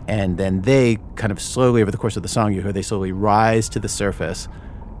 And then they kind of slowly, over the course of the song, you hear they slowly rise to the surface,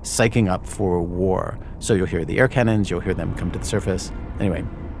 psyching up for a war. So you'll hear the air cannons, you'll hear them come to the surface. Anyway,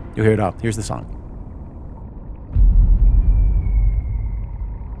 you'll hear it all. Here's the song.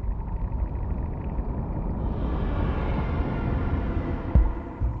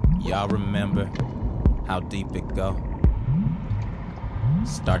 Y'all remember how deep it go?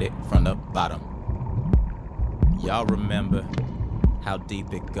 Started from the bottom. Y'all remember how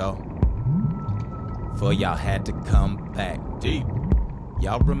deep it go? For y'all had to come back deep.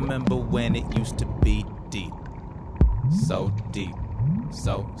 Y'all remember when it used to be deep? So deep,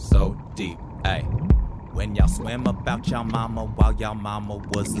 so deep, ayy. When y'all swam about y'all mama while y'all mama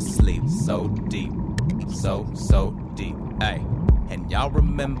was asleep. So deep, so deep, ayy. And y'all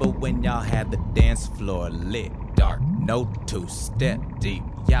remember when y'all had the dance floor lit dark No two-step deep,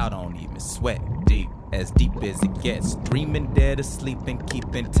 y'all don't even sweat deep. As deep as it gets, dreaming dead asleep and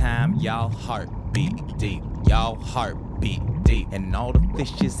keeping time. Y'all heartbeat deep, y'all heartbeat deep. And all the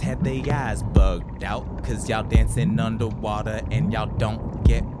fishes had their eyes bugged out, cause y'all dancing underwater and y'all don't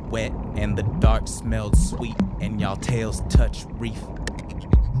get wet. And the dark smelled sweet and y'all tails touch reef.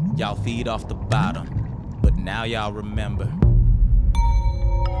 Y'all feed off the bottom, but now y'all remember.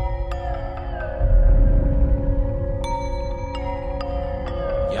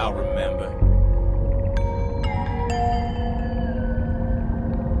 Y'all remember.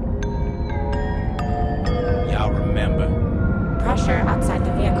 Y'all remember. Pressure outside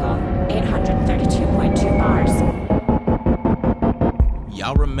the vehicle, 832.2 bars.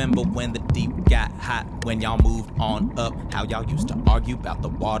 Y'all remember when the deep got hot, when y'all moved on up, how y'all used to argue about the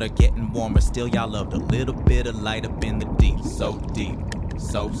water getting warmer. Still y'all loved a little bit of light up in the deep. So deep,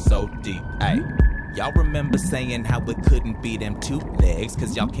 so deep. Ay. Y'all remember saying how it couldn't be them two legs,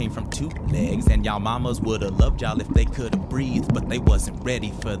 cause y'all came from two legs, and y'all mamas would've loved y'all if they could've breathed, but they wasn't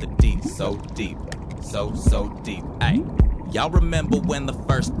ready for the deep. So deep, so deep. Ay. Y'all remember when the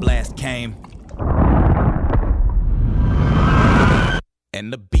first blast came,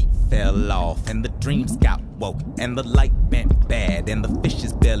 and the beat fell off, and the dreams got woke, and the light went bad, and the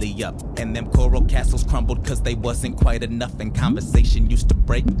fish's belly up, and them coral castles crumbled cause they wasn't quite enough, and conversation used to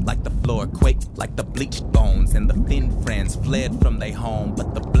break like the floor quaked, like the bleached bones, and the thin friends fled from their home,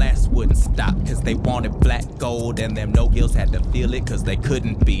 but the blast wouldn't stop cause they wanted black gold, and them no-gills had to feel it cause they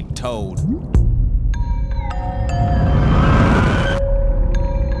couldn't be told.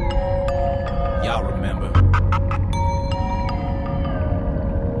 Y'all remember.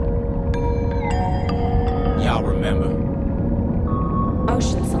 Y'all remember.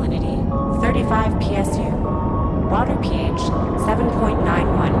 Ocean salinity, 35 PSU. Water pH,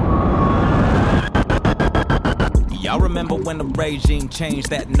 7.91. Y'all remember when the regime changed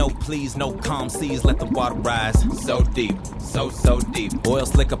that no please, no calm seas, let the water rise. So deep, so deep. Oil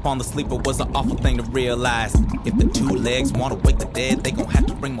slick up on the sleeper was an awful thing to realize. If the two legs wanna wake the dead, they gon' have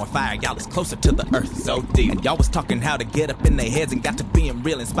to bring more fire. Y'all is closer to the earth, so deep. And y'all was talking how to get up in their heads and got to being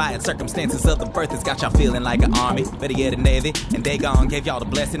real inspired. Circumstances of the birth has got y'all feeling like an army, better yet a navy. And they gone gave y'all the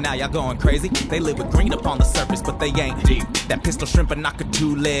blessing, now y'all going crazy. They live with green up on the surface, but they ain't deep. That pistol shrimp and knock a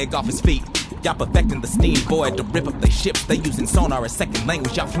two-leg off his feet. Y'all perfecting the steam void to rip up they ships. They using sonar as second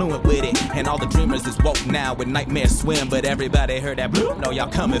language, y'all fluent with it. And all the dreamers is woke now with nightmares swim. But everybody heard that bloop, know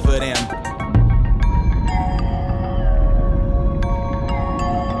y'all coming for them.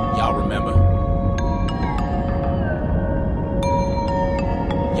 Y'all remember.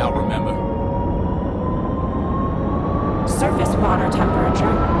 Y'all remember. Surface water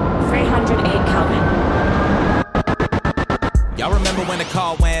temperature, 308 Kelvin. Y'all remember when the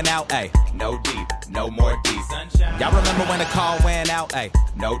call went out, ayy, no deep, no more deep. Sunshine. Y'all remember when the call went out, ayy,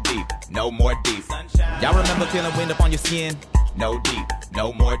 no deep, no more deep. Sunshine. Y'all remember feeling wind up on your skin, no deep,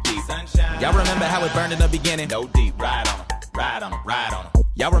 no more deep. Sunshine. Y'all remember how it burned in the beginning, no deep, ride on 'em, ride on 'em, ride on 'em.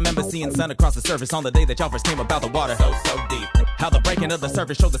 Y'all remember seeing sun across the surface on the day that y'all first came about the water, so deep. How the breaking of the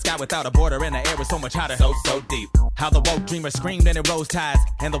surface showed the sky without a border and the air was so much hotter, so deep. How the woke dreamers screamed and it rose tides,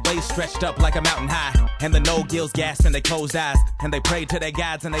 and the waves stretched up like a mountain high, and the no-gills gasped and they closed eyes, and they prayed to their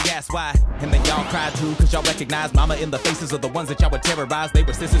gods and they asked why, and then y'all cried too cause y'all recognized mama in the faces of the ones that y'all would terrorize. They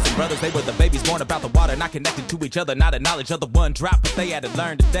were sisters and brothers, they were the babies born about the water, not connected to each other, not a knowledge of the one drop, but they had to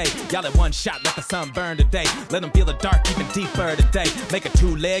learn today. Y'all at one shot, let the sun burn today, let them feel the dark even deeper today, make a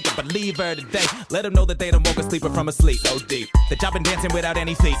two-leg a believer today, let them know that they done woke a sleeper from a sleep so deep, that y'all been dancing without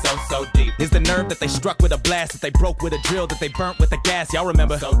any feet, so deep. Is the nerve that they struck with a blast, that they broke with a drill, that they burnt with a gas, y'all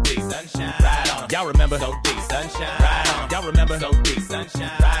remember? So deep, sunshine, ride on 'em. Y'all remember? So deep, sunshine, ride on 'em. Y'all remember? So deep,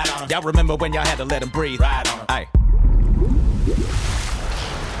 sunshine, ride on 'em. Y'all remember when y'all had to let them breathe? Ride on 'em. Aye.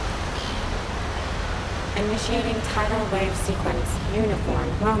 Initiating tidal wave sequence, uniform,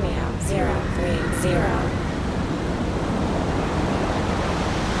 Romeo, 030.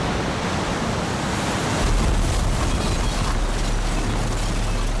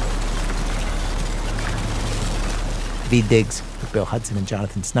 V Diggs with Bill Hudson and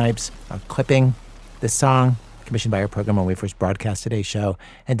Jonathan Snipes are clipping this song, commissioned by our program when we first broadcast today's show,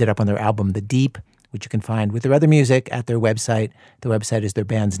 ended up on their album The Deep, which you can find with their other music at their website. The website is their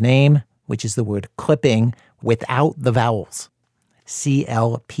band's name, which is the word clipping without the vowels.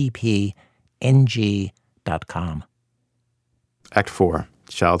 CLPPNG.com. Act 4,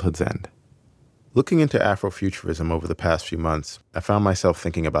 Childhood's End. Looking into Afrofuturism over the past few months, I found myself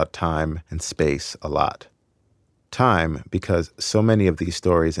thinking about time and space a lot. Time, because so many of these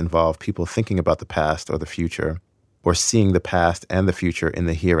stories involve people thinking about the past or the future, or seeing the past and the future in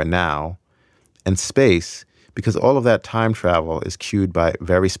the here and now. And space, because all of that time travel is cued by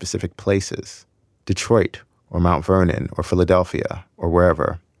very specific places, Detroit or Mount Vernon or Philadelphia or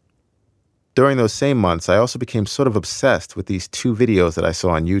wherever. During those same months, I also became sort of obsessed with these two videos that I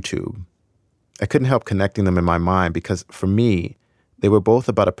saw on YouTube. I couldn't help connecting them in my mind because, for me, they were both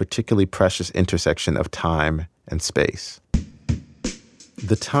about a particularly precious intersection of time and space.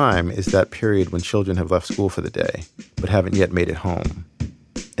 The time is that period when children have left school for the day, but haven't yet made it home.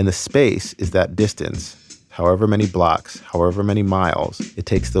 And the space is that distance, however many blocks, however many miles it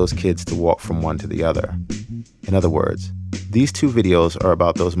takes those kids to walk from one to the other. In other words, these two videos are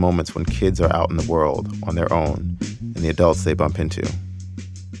about those moments when kids are out in the world on their own and the adults they bump into.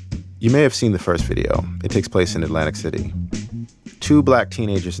 You may have seen the first video. It takes place in Atlantic City. Two black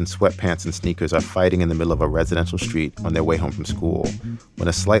teenagers in sweatpants and sneakers are fighting in the middle of a residential street on their way home from school when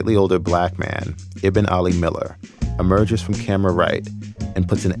a slightly older black man, Ibn Ali Miller, emerges from camera right and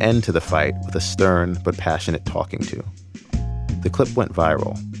puts an end to the fight with a stern but passionate talking to. The clip went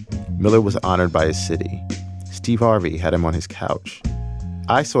viral. Miller was honored by his city. Steve Harvey had him on his couch.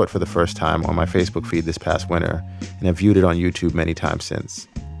 I saw it for the first time on my Facebook feed this past winter and have viewed it on YouTube many times since.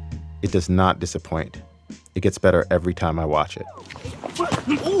 It does not disappoint. It gets better every time I watch it.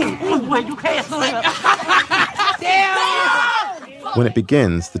 When it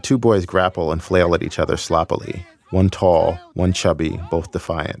begins, the two boys grapple and flail at each other sloppily. One tall, one chubby, both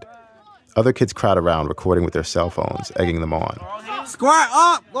defiant. Other kids crowd around recording with their cell phones, egging them on. Square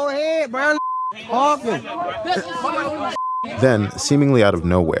up! Go ahead, bro. Then, seemingly out of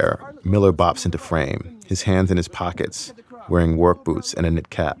nowhere, Miller bops into frame, his hands in his pockets, wearing work boots and a knit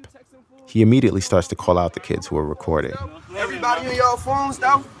cap. He immediately starts to call out the kids who are recording. Everybody on y'all phones,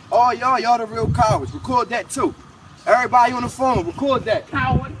 though? Oh, y'all the real cowards. Record that, too. Everybody on the phone, record that.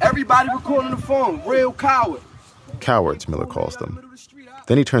 Coward. Everybody recording the phone, real coward. Cowards, Miller calls them.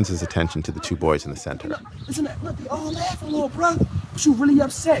 Then he turns his attention to the two boys in the center. Listen, look, they all laughing, little bro. But you really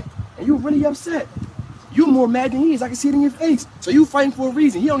upset, and you really upset. You more mad than he is. I can see it in your face. So you fighting for a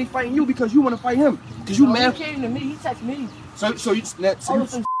reason. He only fighting you because you want to fight him. Because you mad. He came to me. He texted me.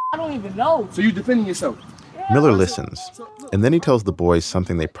 I don't even know. So you defending yourself. Miller listens, and then he tells the boys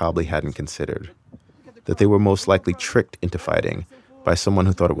something they probably hadn't considered. That they were most likely tricked into fighting by someone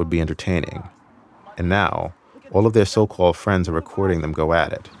who thought it would be entertaining. And now, all of their so-called friends are recording them go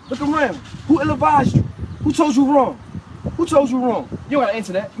at it. Look around. Who ill-advised you? Who told you wrong? Who told you wrong? You don't gotta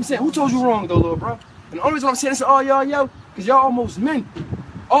answer that. I'm saying, who told you wrong, though, little bro? And the only reason I'm saying this to all y'all, yo, because y'all almost men.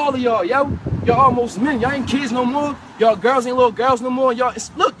 All of y'all, yo. Y'all almost men. Y'all ain't kids no more. Y'all girls ain't little girls no more.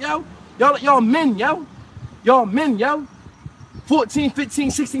 Look, yo. Y'all men, yo. Y'all men, yo. 14, 15,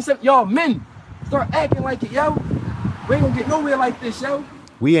 16, 17. Y'all men. Start acting like it, yo. We ain't gonna get nowhere like this, yo.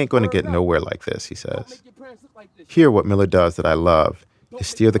 We ain't going to get nowhere like this, he says. Here, what Miller does that I love is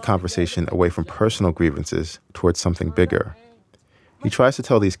steer the conversation away from personal grievances towards something bigger. He tries to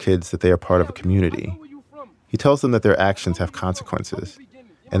tell these kids that they are part of a community. He tells them that their actions have consequences,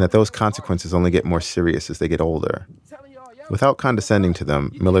 and that those consequences only get more serious as they get older. Without condescending to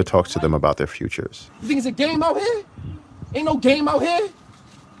them, Miller talks to them about their futures. You think it's a game out here? Ain't no game out here.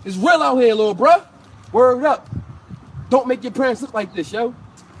 It's real out here, little bruh. Word up. Don't make your parents look like this, yo.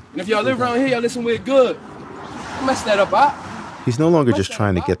 And if y'all live around here, y'all listen where it's good. Don't mess that up, He's no longer just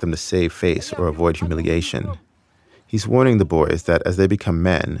trying to get them to save face or avoid humiliation. He's warning the boys that as they become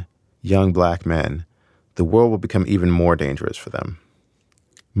men, young black men, the world will become even more dangerous for them.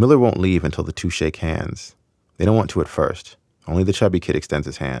 Miller won't leave until the two shake hands. They don't want to at first. Only the chubby kid extends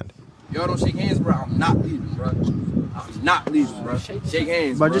his hand. Y'all don't shake hands, bro. I'm not leaving, bro. I'm not leaving, bro. Shake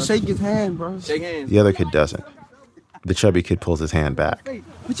hands, bro. Just shake his hand, bro. Shake hands. The other kid doesn't. The chubby kid pulls his hand back. Hey,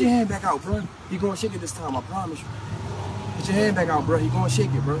 put your hand back out, bro. You gonna shake it this time, I promise you. Put your hand back out, bro. You gonna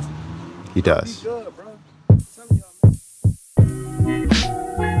shake it, bro. He does. Be good, bro.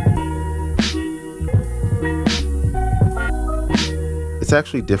 It's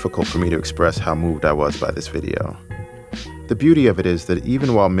actually difficult for me to express how moved I was by this video. The beauty of it is that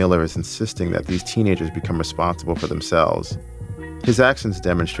even while Miller is insisting that these teenagers become responsible for themselves, his actions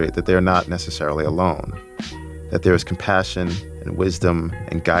demonstrate that they are not necessarily alone, that there is compassion and wisdom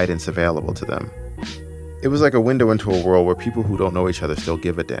and guidance available to them. It was like a window into a world where people who don't know each other still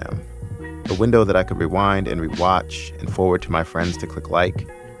give a damn. A window that I could rewind and rewatch and forward to my friends to click like.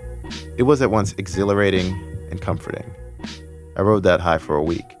 It was at once exhilarating and comforting. I rode that high for a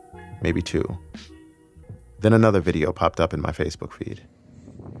week, maybe two. Then another video popped up in my Facebook feed.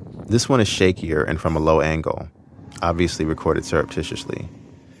 This one is shakier and from a low angle, obviously recorded surreptitiously.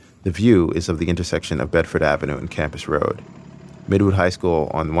 The view is of the intersection of Bedford Avenue and Campus Road. Midwood High School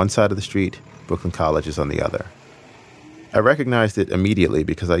on one side of the street, Brooklyn College is on the other. I recognized it immediately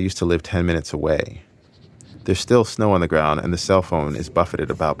because I used to live 10 minutes away. There's still snow on the ground, and the cell phone is buffeted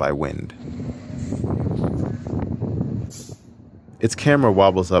about by wind. Its camera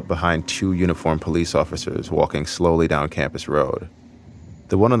wobbles up behind two uniformed police officers walking slowly down Campus Road.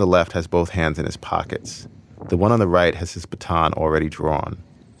 The one on the left has both hands in his pockets. The one on the right has his baton already drawn.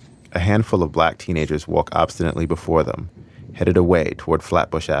 A handful of black teenagers walk obstinately before them, headed away toward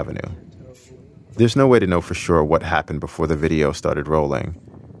Flatbush Avenue. There's no way to know for sure what happened before the video started rolling.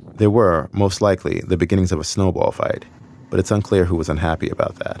 There were, most likely, the beginnings of a snowball fight, but it's unclear who was unhappy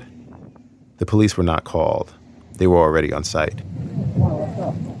about that. The police were not called. They were already on site.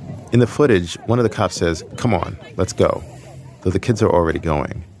 In the footage, one of the cops says, "Come on, let's go," though the kids are already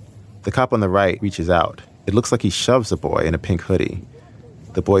going. The cop on the right reaches out. It looks like he shoves a boy in a pink hoodie.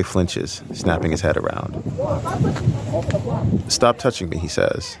 The boy flinches, snapping his head around. "Stop touching me," he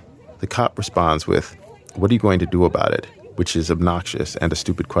says. The cop responds with, "What are you going to do about it?" which is obnoxious and a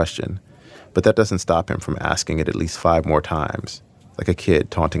stupid question. But that doesn't stop him from asking it at least 5 more times, like a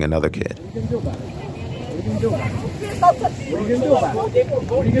kid taunting another kid.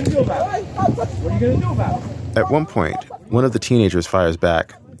 At one point, one of the teenagers fires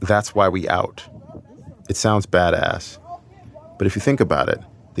back, "That's why we out." It sounds badass. But if you think about it,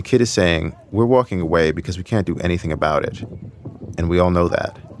 the kid is saying, we're walking away because we can't do anything about it. And we all know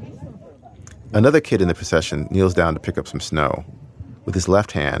that. Another kid in the procession kneels down to pick up some snow. With his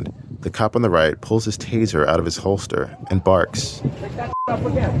left hand, the cop on the right pulls his taser out of his holster and barks.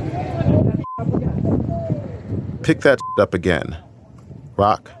 "Pick that up again."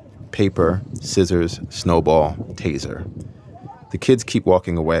 Rock, paper, scissors, snowball, taser. The kids keep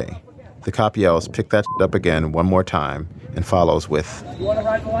walking away. The cop yells, "Pick that up again" one more time, and follows with, "You want to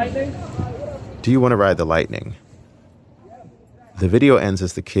ride the lightning?" "Do you want to ride the lightning?" The video ends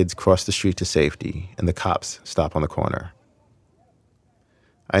as the kids cross the street to safety and the cops stop on the corner.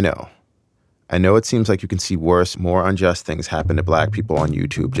 I know it seems like you can see worse, more unjust things happen to black people on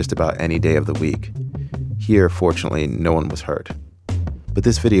YouTube just about any day of the week. Here, fortunately, no one was hurt. But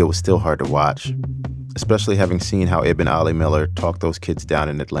this video was still hard to watch, especially having seen how Ibn Ali Miller talked those kids down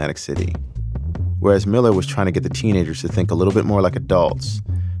in Atlantic City. Whereas Miller was trying to get the teenagers to think a little bit more like adults,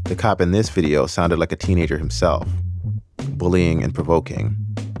 the cop in this video sounded like a teenager himself, bullying and provoking.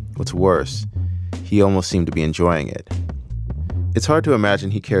 What's worse, he almost seemed to be enjoying it. It's hard to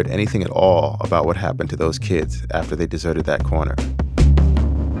imagine he cared anything at all about what happened to those kids after they deserted that corner.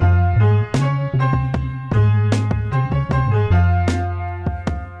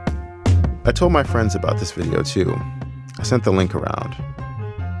 I told my friends about this video too. I sent the link around.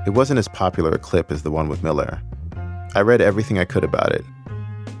 It wasn't as popular a clip as the one with Miller. I read everything I could about it.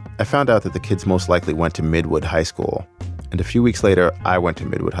 I found out that the kids most likely went to Midwood High School, and a few weeks later, I went to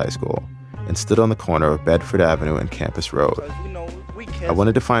Midwood High School and stood on the corner of Bedford Avenue and Campus Road. I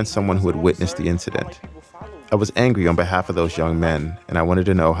wanted to find someone who had witnessed the incident. I was angry on behalf of those young men, and I wanted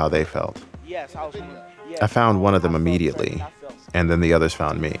to know how they felt. I found one of them immediately, and then the others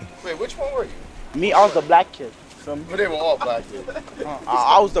found me. Wait, which one were you? Me, I was the black kid. But they were all black kids.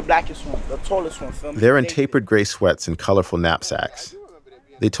 I was the blackest one, the tallest one. They're in tapered gray sweats and colorful knapsacks.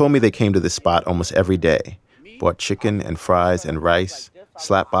 They told me they came to this spot almost every day, bought chicken and fries and rice,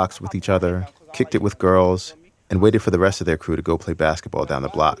 slapboxed with each other, kicked it with girls, and waited for the rest of their crew to go play basketball down the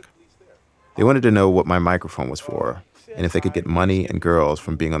block. They wanted to know what my microphone was for, and if they could get money and girls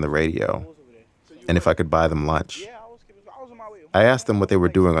from being on the radio, and if I could buy them lunch. I asked them what they were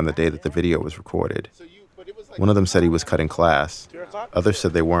doing on the day that the video was recorded. One of them said he was cutting class. Others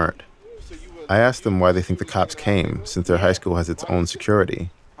said they weren't. I asked them why they think the cops came, since their high school has its own security.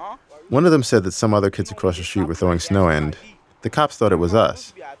 One of them said that some other kids across the street were throwing snow and the cops thought it was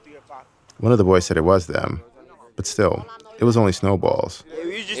us. One of the boys said it was them, but still, it was only snowballs. Yeah,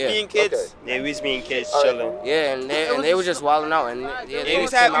 we was just being kids. Okay. Yeah, we was being kids, chilling. Yeah, and they were just wilding out. And we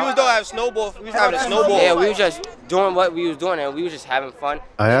was having a snowball. We was having a snowball. Yeah, we was just doing what we was doing, and we was just having fun.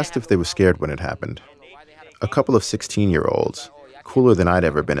 I asked if they were scared when it happened. A couple of 16-year-olds, cooler than I'd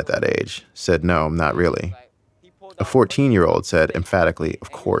ever been at that age, said no, not really. A 14-year-old said emphatically,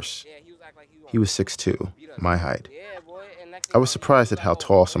 of course. He was 6'2", my height. I was surprised at how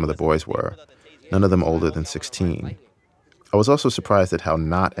tall some of the boys were, none of them older than 16. I was also surprised at how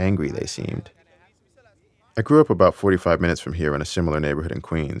not angry they seemed. I grew up about 45 minutes from here in a similar neighborhood in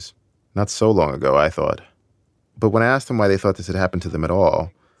Queens. Not so long ago, I thought. But when I asked them why they thought this had happened to them at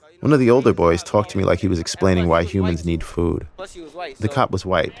all, one of the older boys talked to me like he was explaining why humans need food. The cop was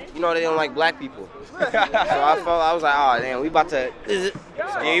white. You know they don't like black people. So I was like, oh, damn, we about to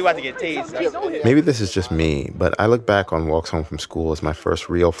get tased. Maybe this is just me, but I look back on walks home from school as my first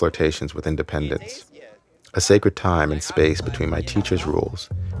real flirtations with independence. A sacred time and space between my teacher's rules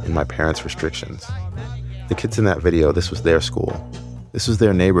and my parents' restrictions. The kids in that video, this was their school. This was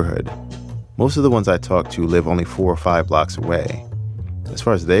their neighborhood. Most of the ones I talked to live only 4 or 5 blocks away. As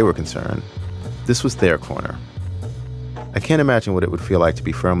far as they were concerned, this was their corner. I can't imagine what it would feel like to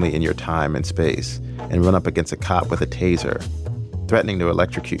be firmly in your time and space and run up against a cop with a taser, threatening to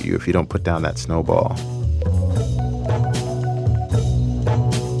electrocute you if you don't put down that snowball.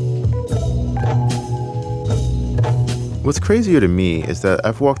 What's crazier to me is that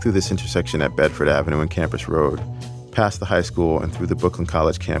I've walked through this intersection at Bedford Avenue and Campus Road, past the high school and through the Brooklyn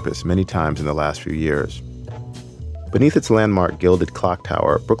College campus many times in the last few years. Beneath its landmark gilded clock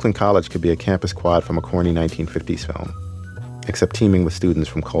tower, Brooklyn College could be a campus quad from a corny 1950s film, except teeming with students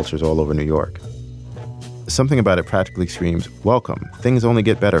from cultures all over New York. Something about it practically screams, "Welcome, things only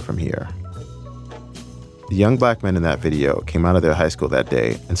get better from here." The young black men in that video came out of their high school that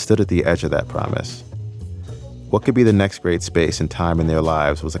day and stood at the edge of that promise. What could be the next great space and time in their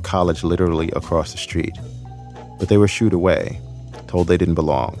lives was a college literally across the street. But they were shooed away, told they didn't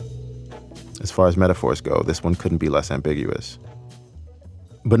belong. As far as metaphors go, this one couldn't be less ambiguous.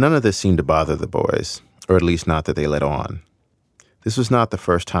 But none of this seemed to bother the boys, or at least not that they let on. This was not the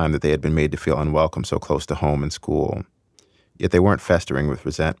first time that they had been made to feel unwelcome so close to home and school. Yet they weren't festering with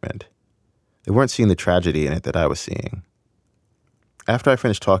resentment. They weren't seeing the tragedy in it that I was seeing. After I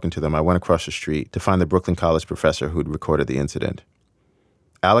finished talking to them, I went across the street to find the Brooklyn College professor who'd recorded the incident.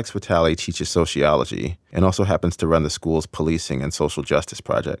 Alex Vitale teaches sociology and also happens to run the school's policing and social justice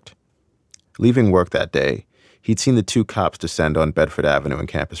project. Leaving work that day, he'd seen the 2 cops descend on Bedford Avenue and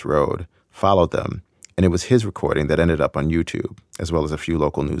Campus Road, followed them, and it was his recording that ended up on YouTube, as well as a few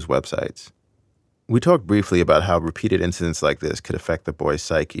local news websites. We talked briefly about how repeated incidents like this could affect the boys'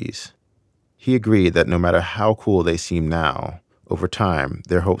 psyches. He agreed that no matter how cool they seem now, over time,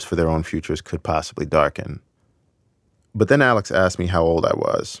 their hopes for their own futures could possibly darken. But then Alex asked me how old I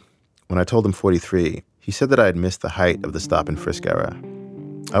was. When I told him 43, he said that I had missed the height of the stop and frisk era.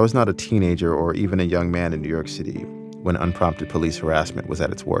 I was not a teenager or even a young man in New York City when unprompted police harassment was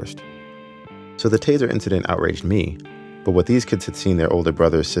at its worst. So the taser incident outraged me, but what these kids had seen their older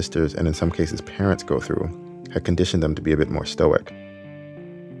brothers, sisters, and in some cases parents go through had conditioned them to be a bit more stoic.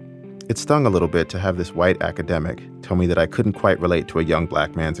 It stung a little bit to have this white academic tell me that I couldn't quite relate to a young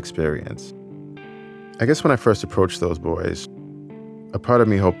black man's experience. I guess when I first approached those boys, a part of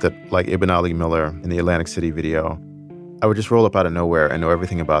me hoped that, like Ibn Ali Miller in the Atlantic City video, I would just roll up out of nowhere and know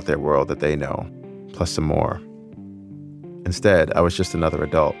everything about their world that they know, plus some more. Instead, I was just another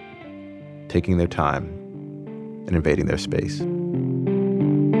adult, taking their time and invading their space.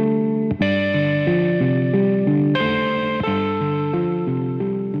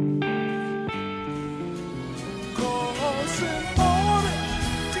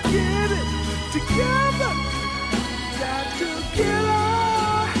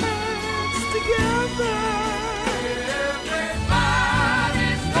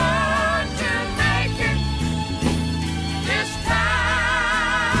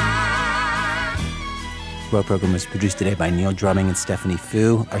 Our program was produced today by Neil Drumming and Stephanie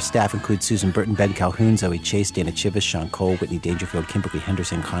Fu. Our staff includes Susan Burton, Ben Calhoun, Zoe Chase, Dana Chivas, Sean Cole, Whitney Dangerfield, Kimberly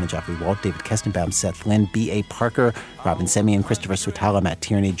Henderson, Connor Joffrey Walt, David Kestenbaum, Seth Lynn, B.A. Parker, Robin Semien, Christopher Swatala, Matt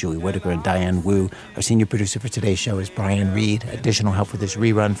Tierney, Julie Whitaker, and Diane Wu. Our senior producer for today's show is Brian Reed. Additional help for this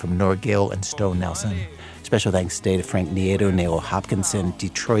rerun from Nora Gill and Stowe Nelson. Special thanks today to Frank Nieto, Nail Hopkinson,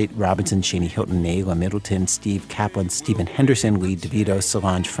 Detroit Robinson, Shani Hilton, Naila Middleton, Steve Kaplan, Stephen Henderson, Lee DeVito,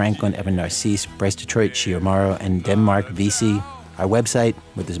 Solange Franklin, Evan Narcisse, Bryce Detroit, Shiomaro, and Denmark VC. Our website,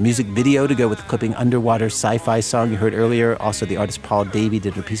 with this music video to go with the clipping underwater sci-fi song you heard earlier. Also, the artist Paul Davey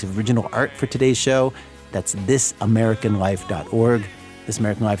did a piece of original art for today's show. That's thisamericanlife.org. This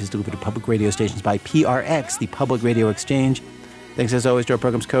American Life is delivered to public radio stations by PRX, the Public Radio Exchange. Thanks, as always, to our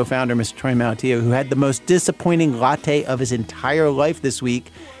program's co-founder, Mr. Troy Maltio, who had the most disappointing latte of his entire life this week.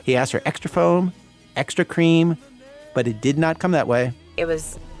 He asked for extra foam, extra cream, but it did not come that way. It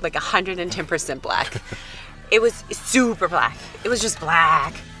was like 110% black. It was super black. It was just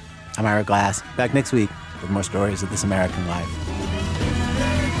black. I'm Ira Glass. Back next week with more stories of This American Life.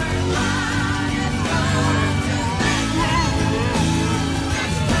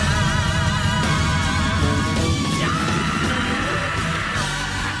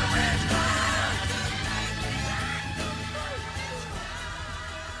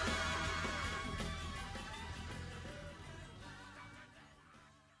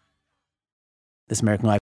 This American Life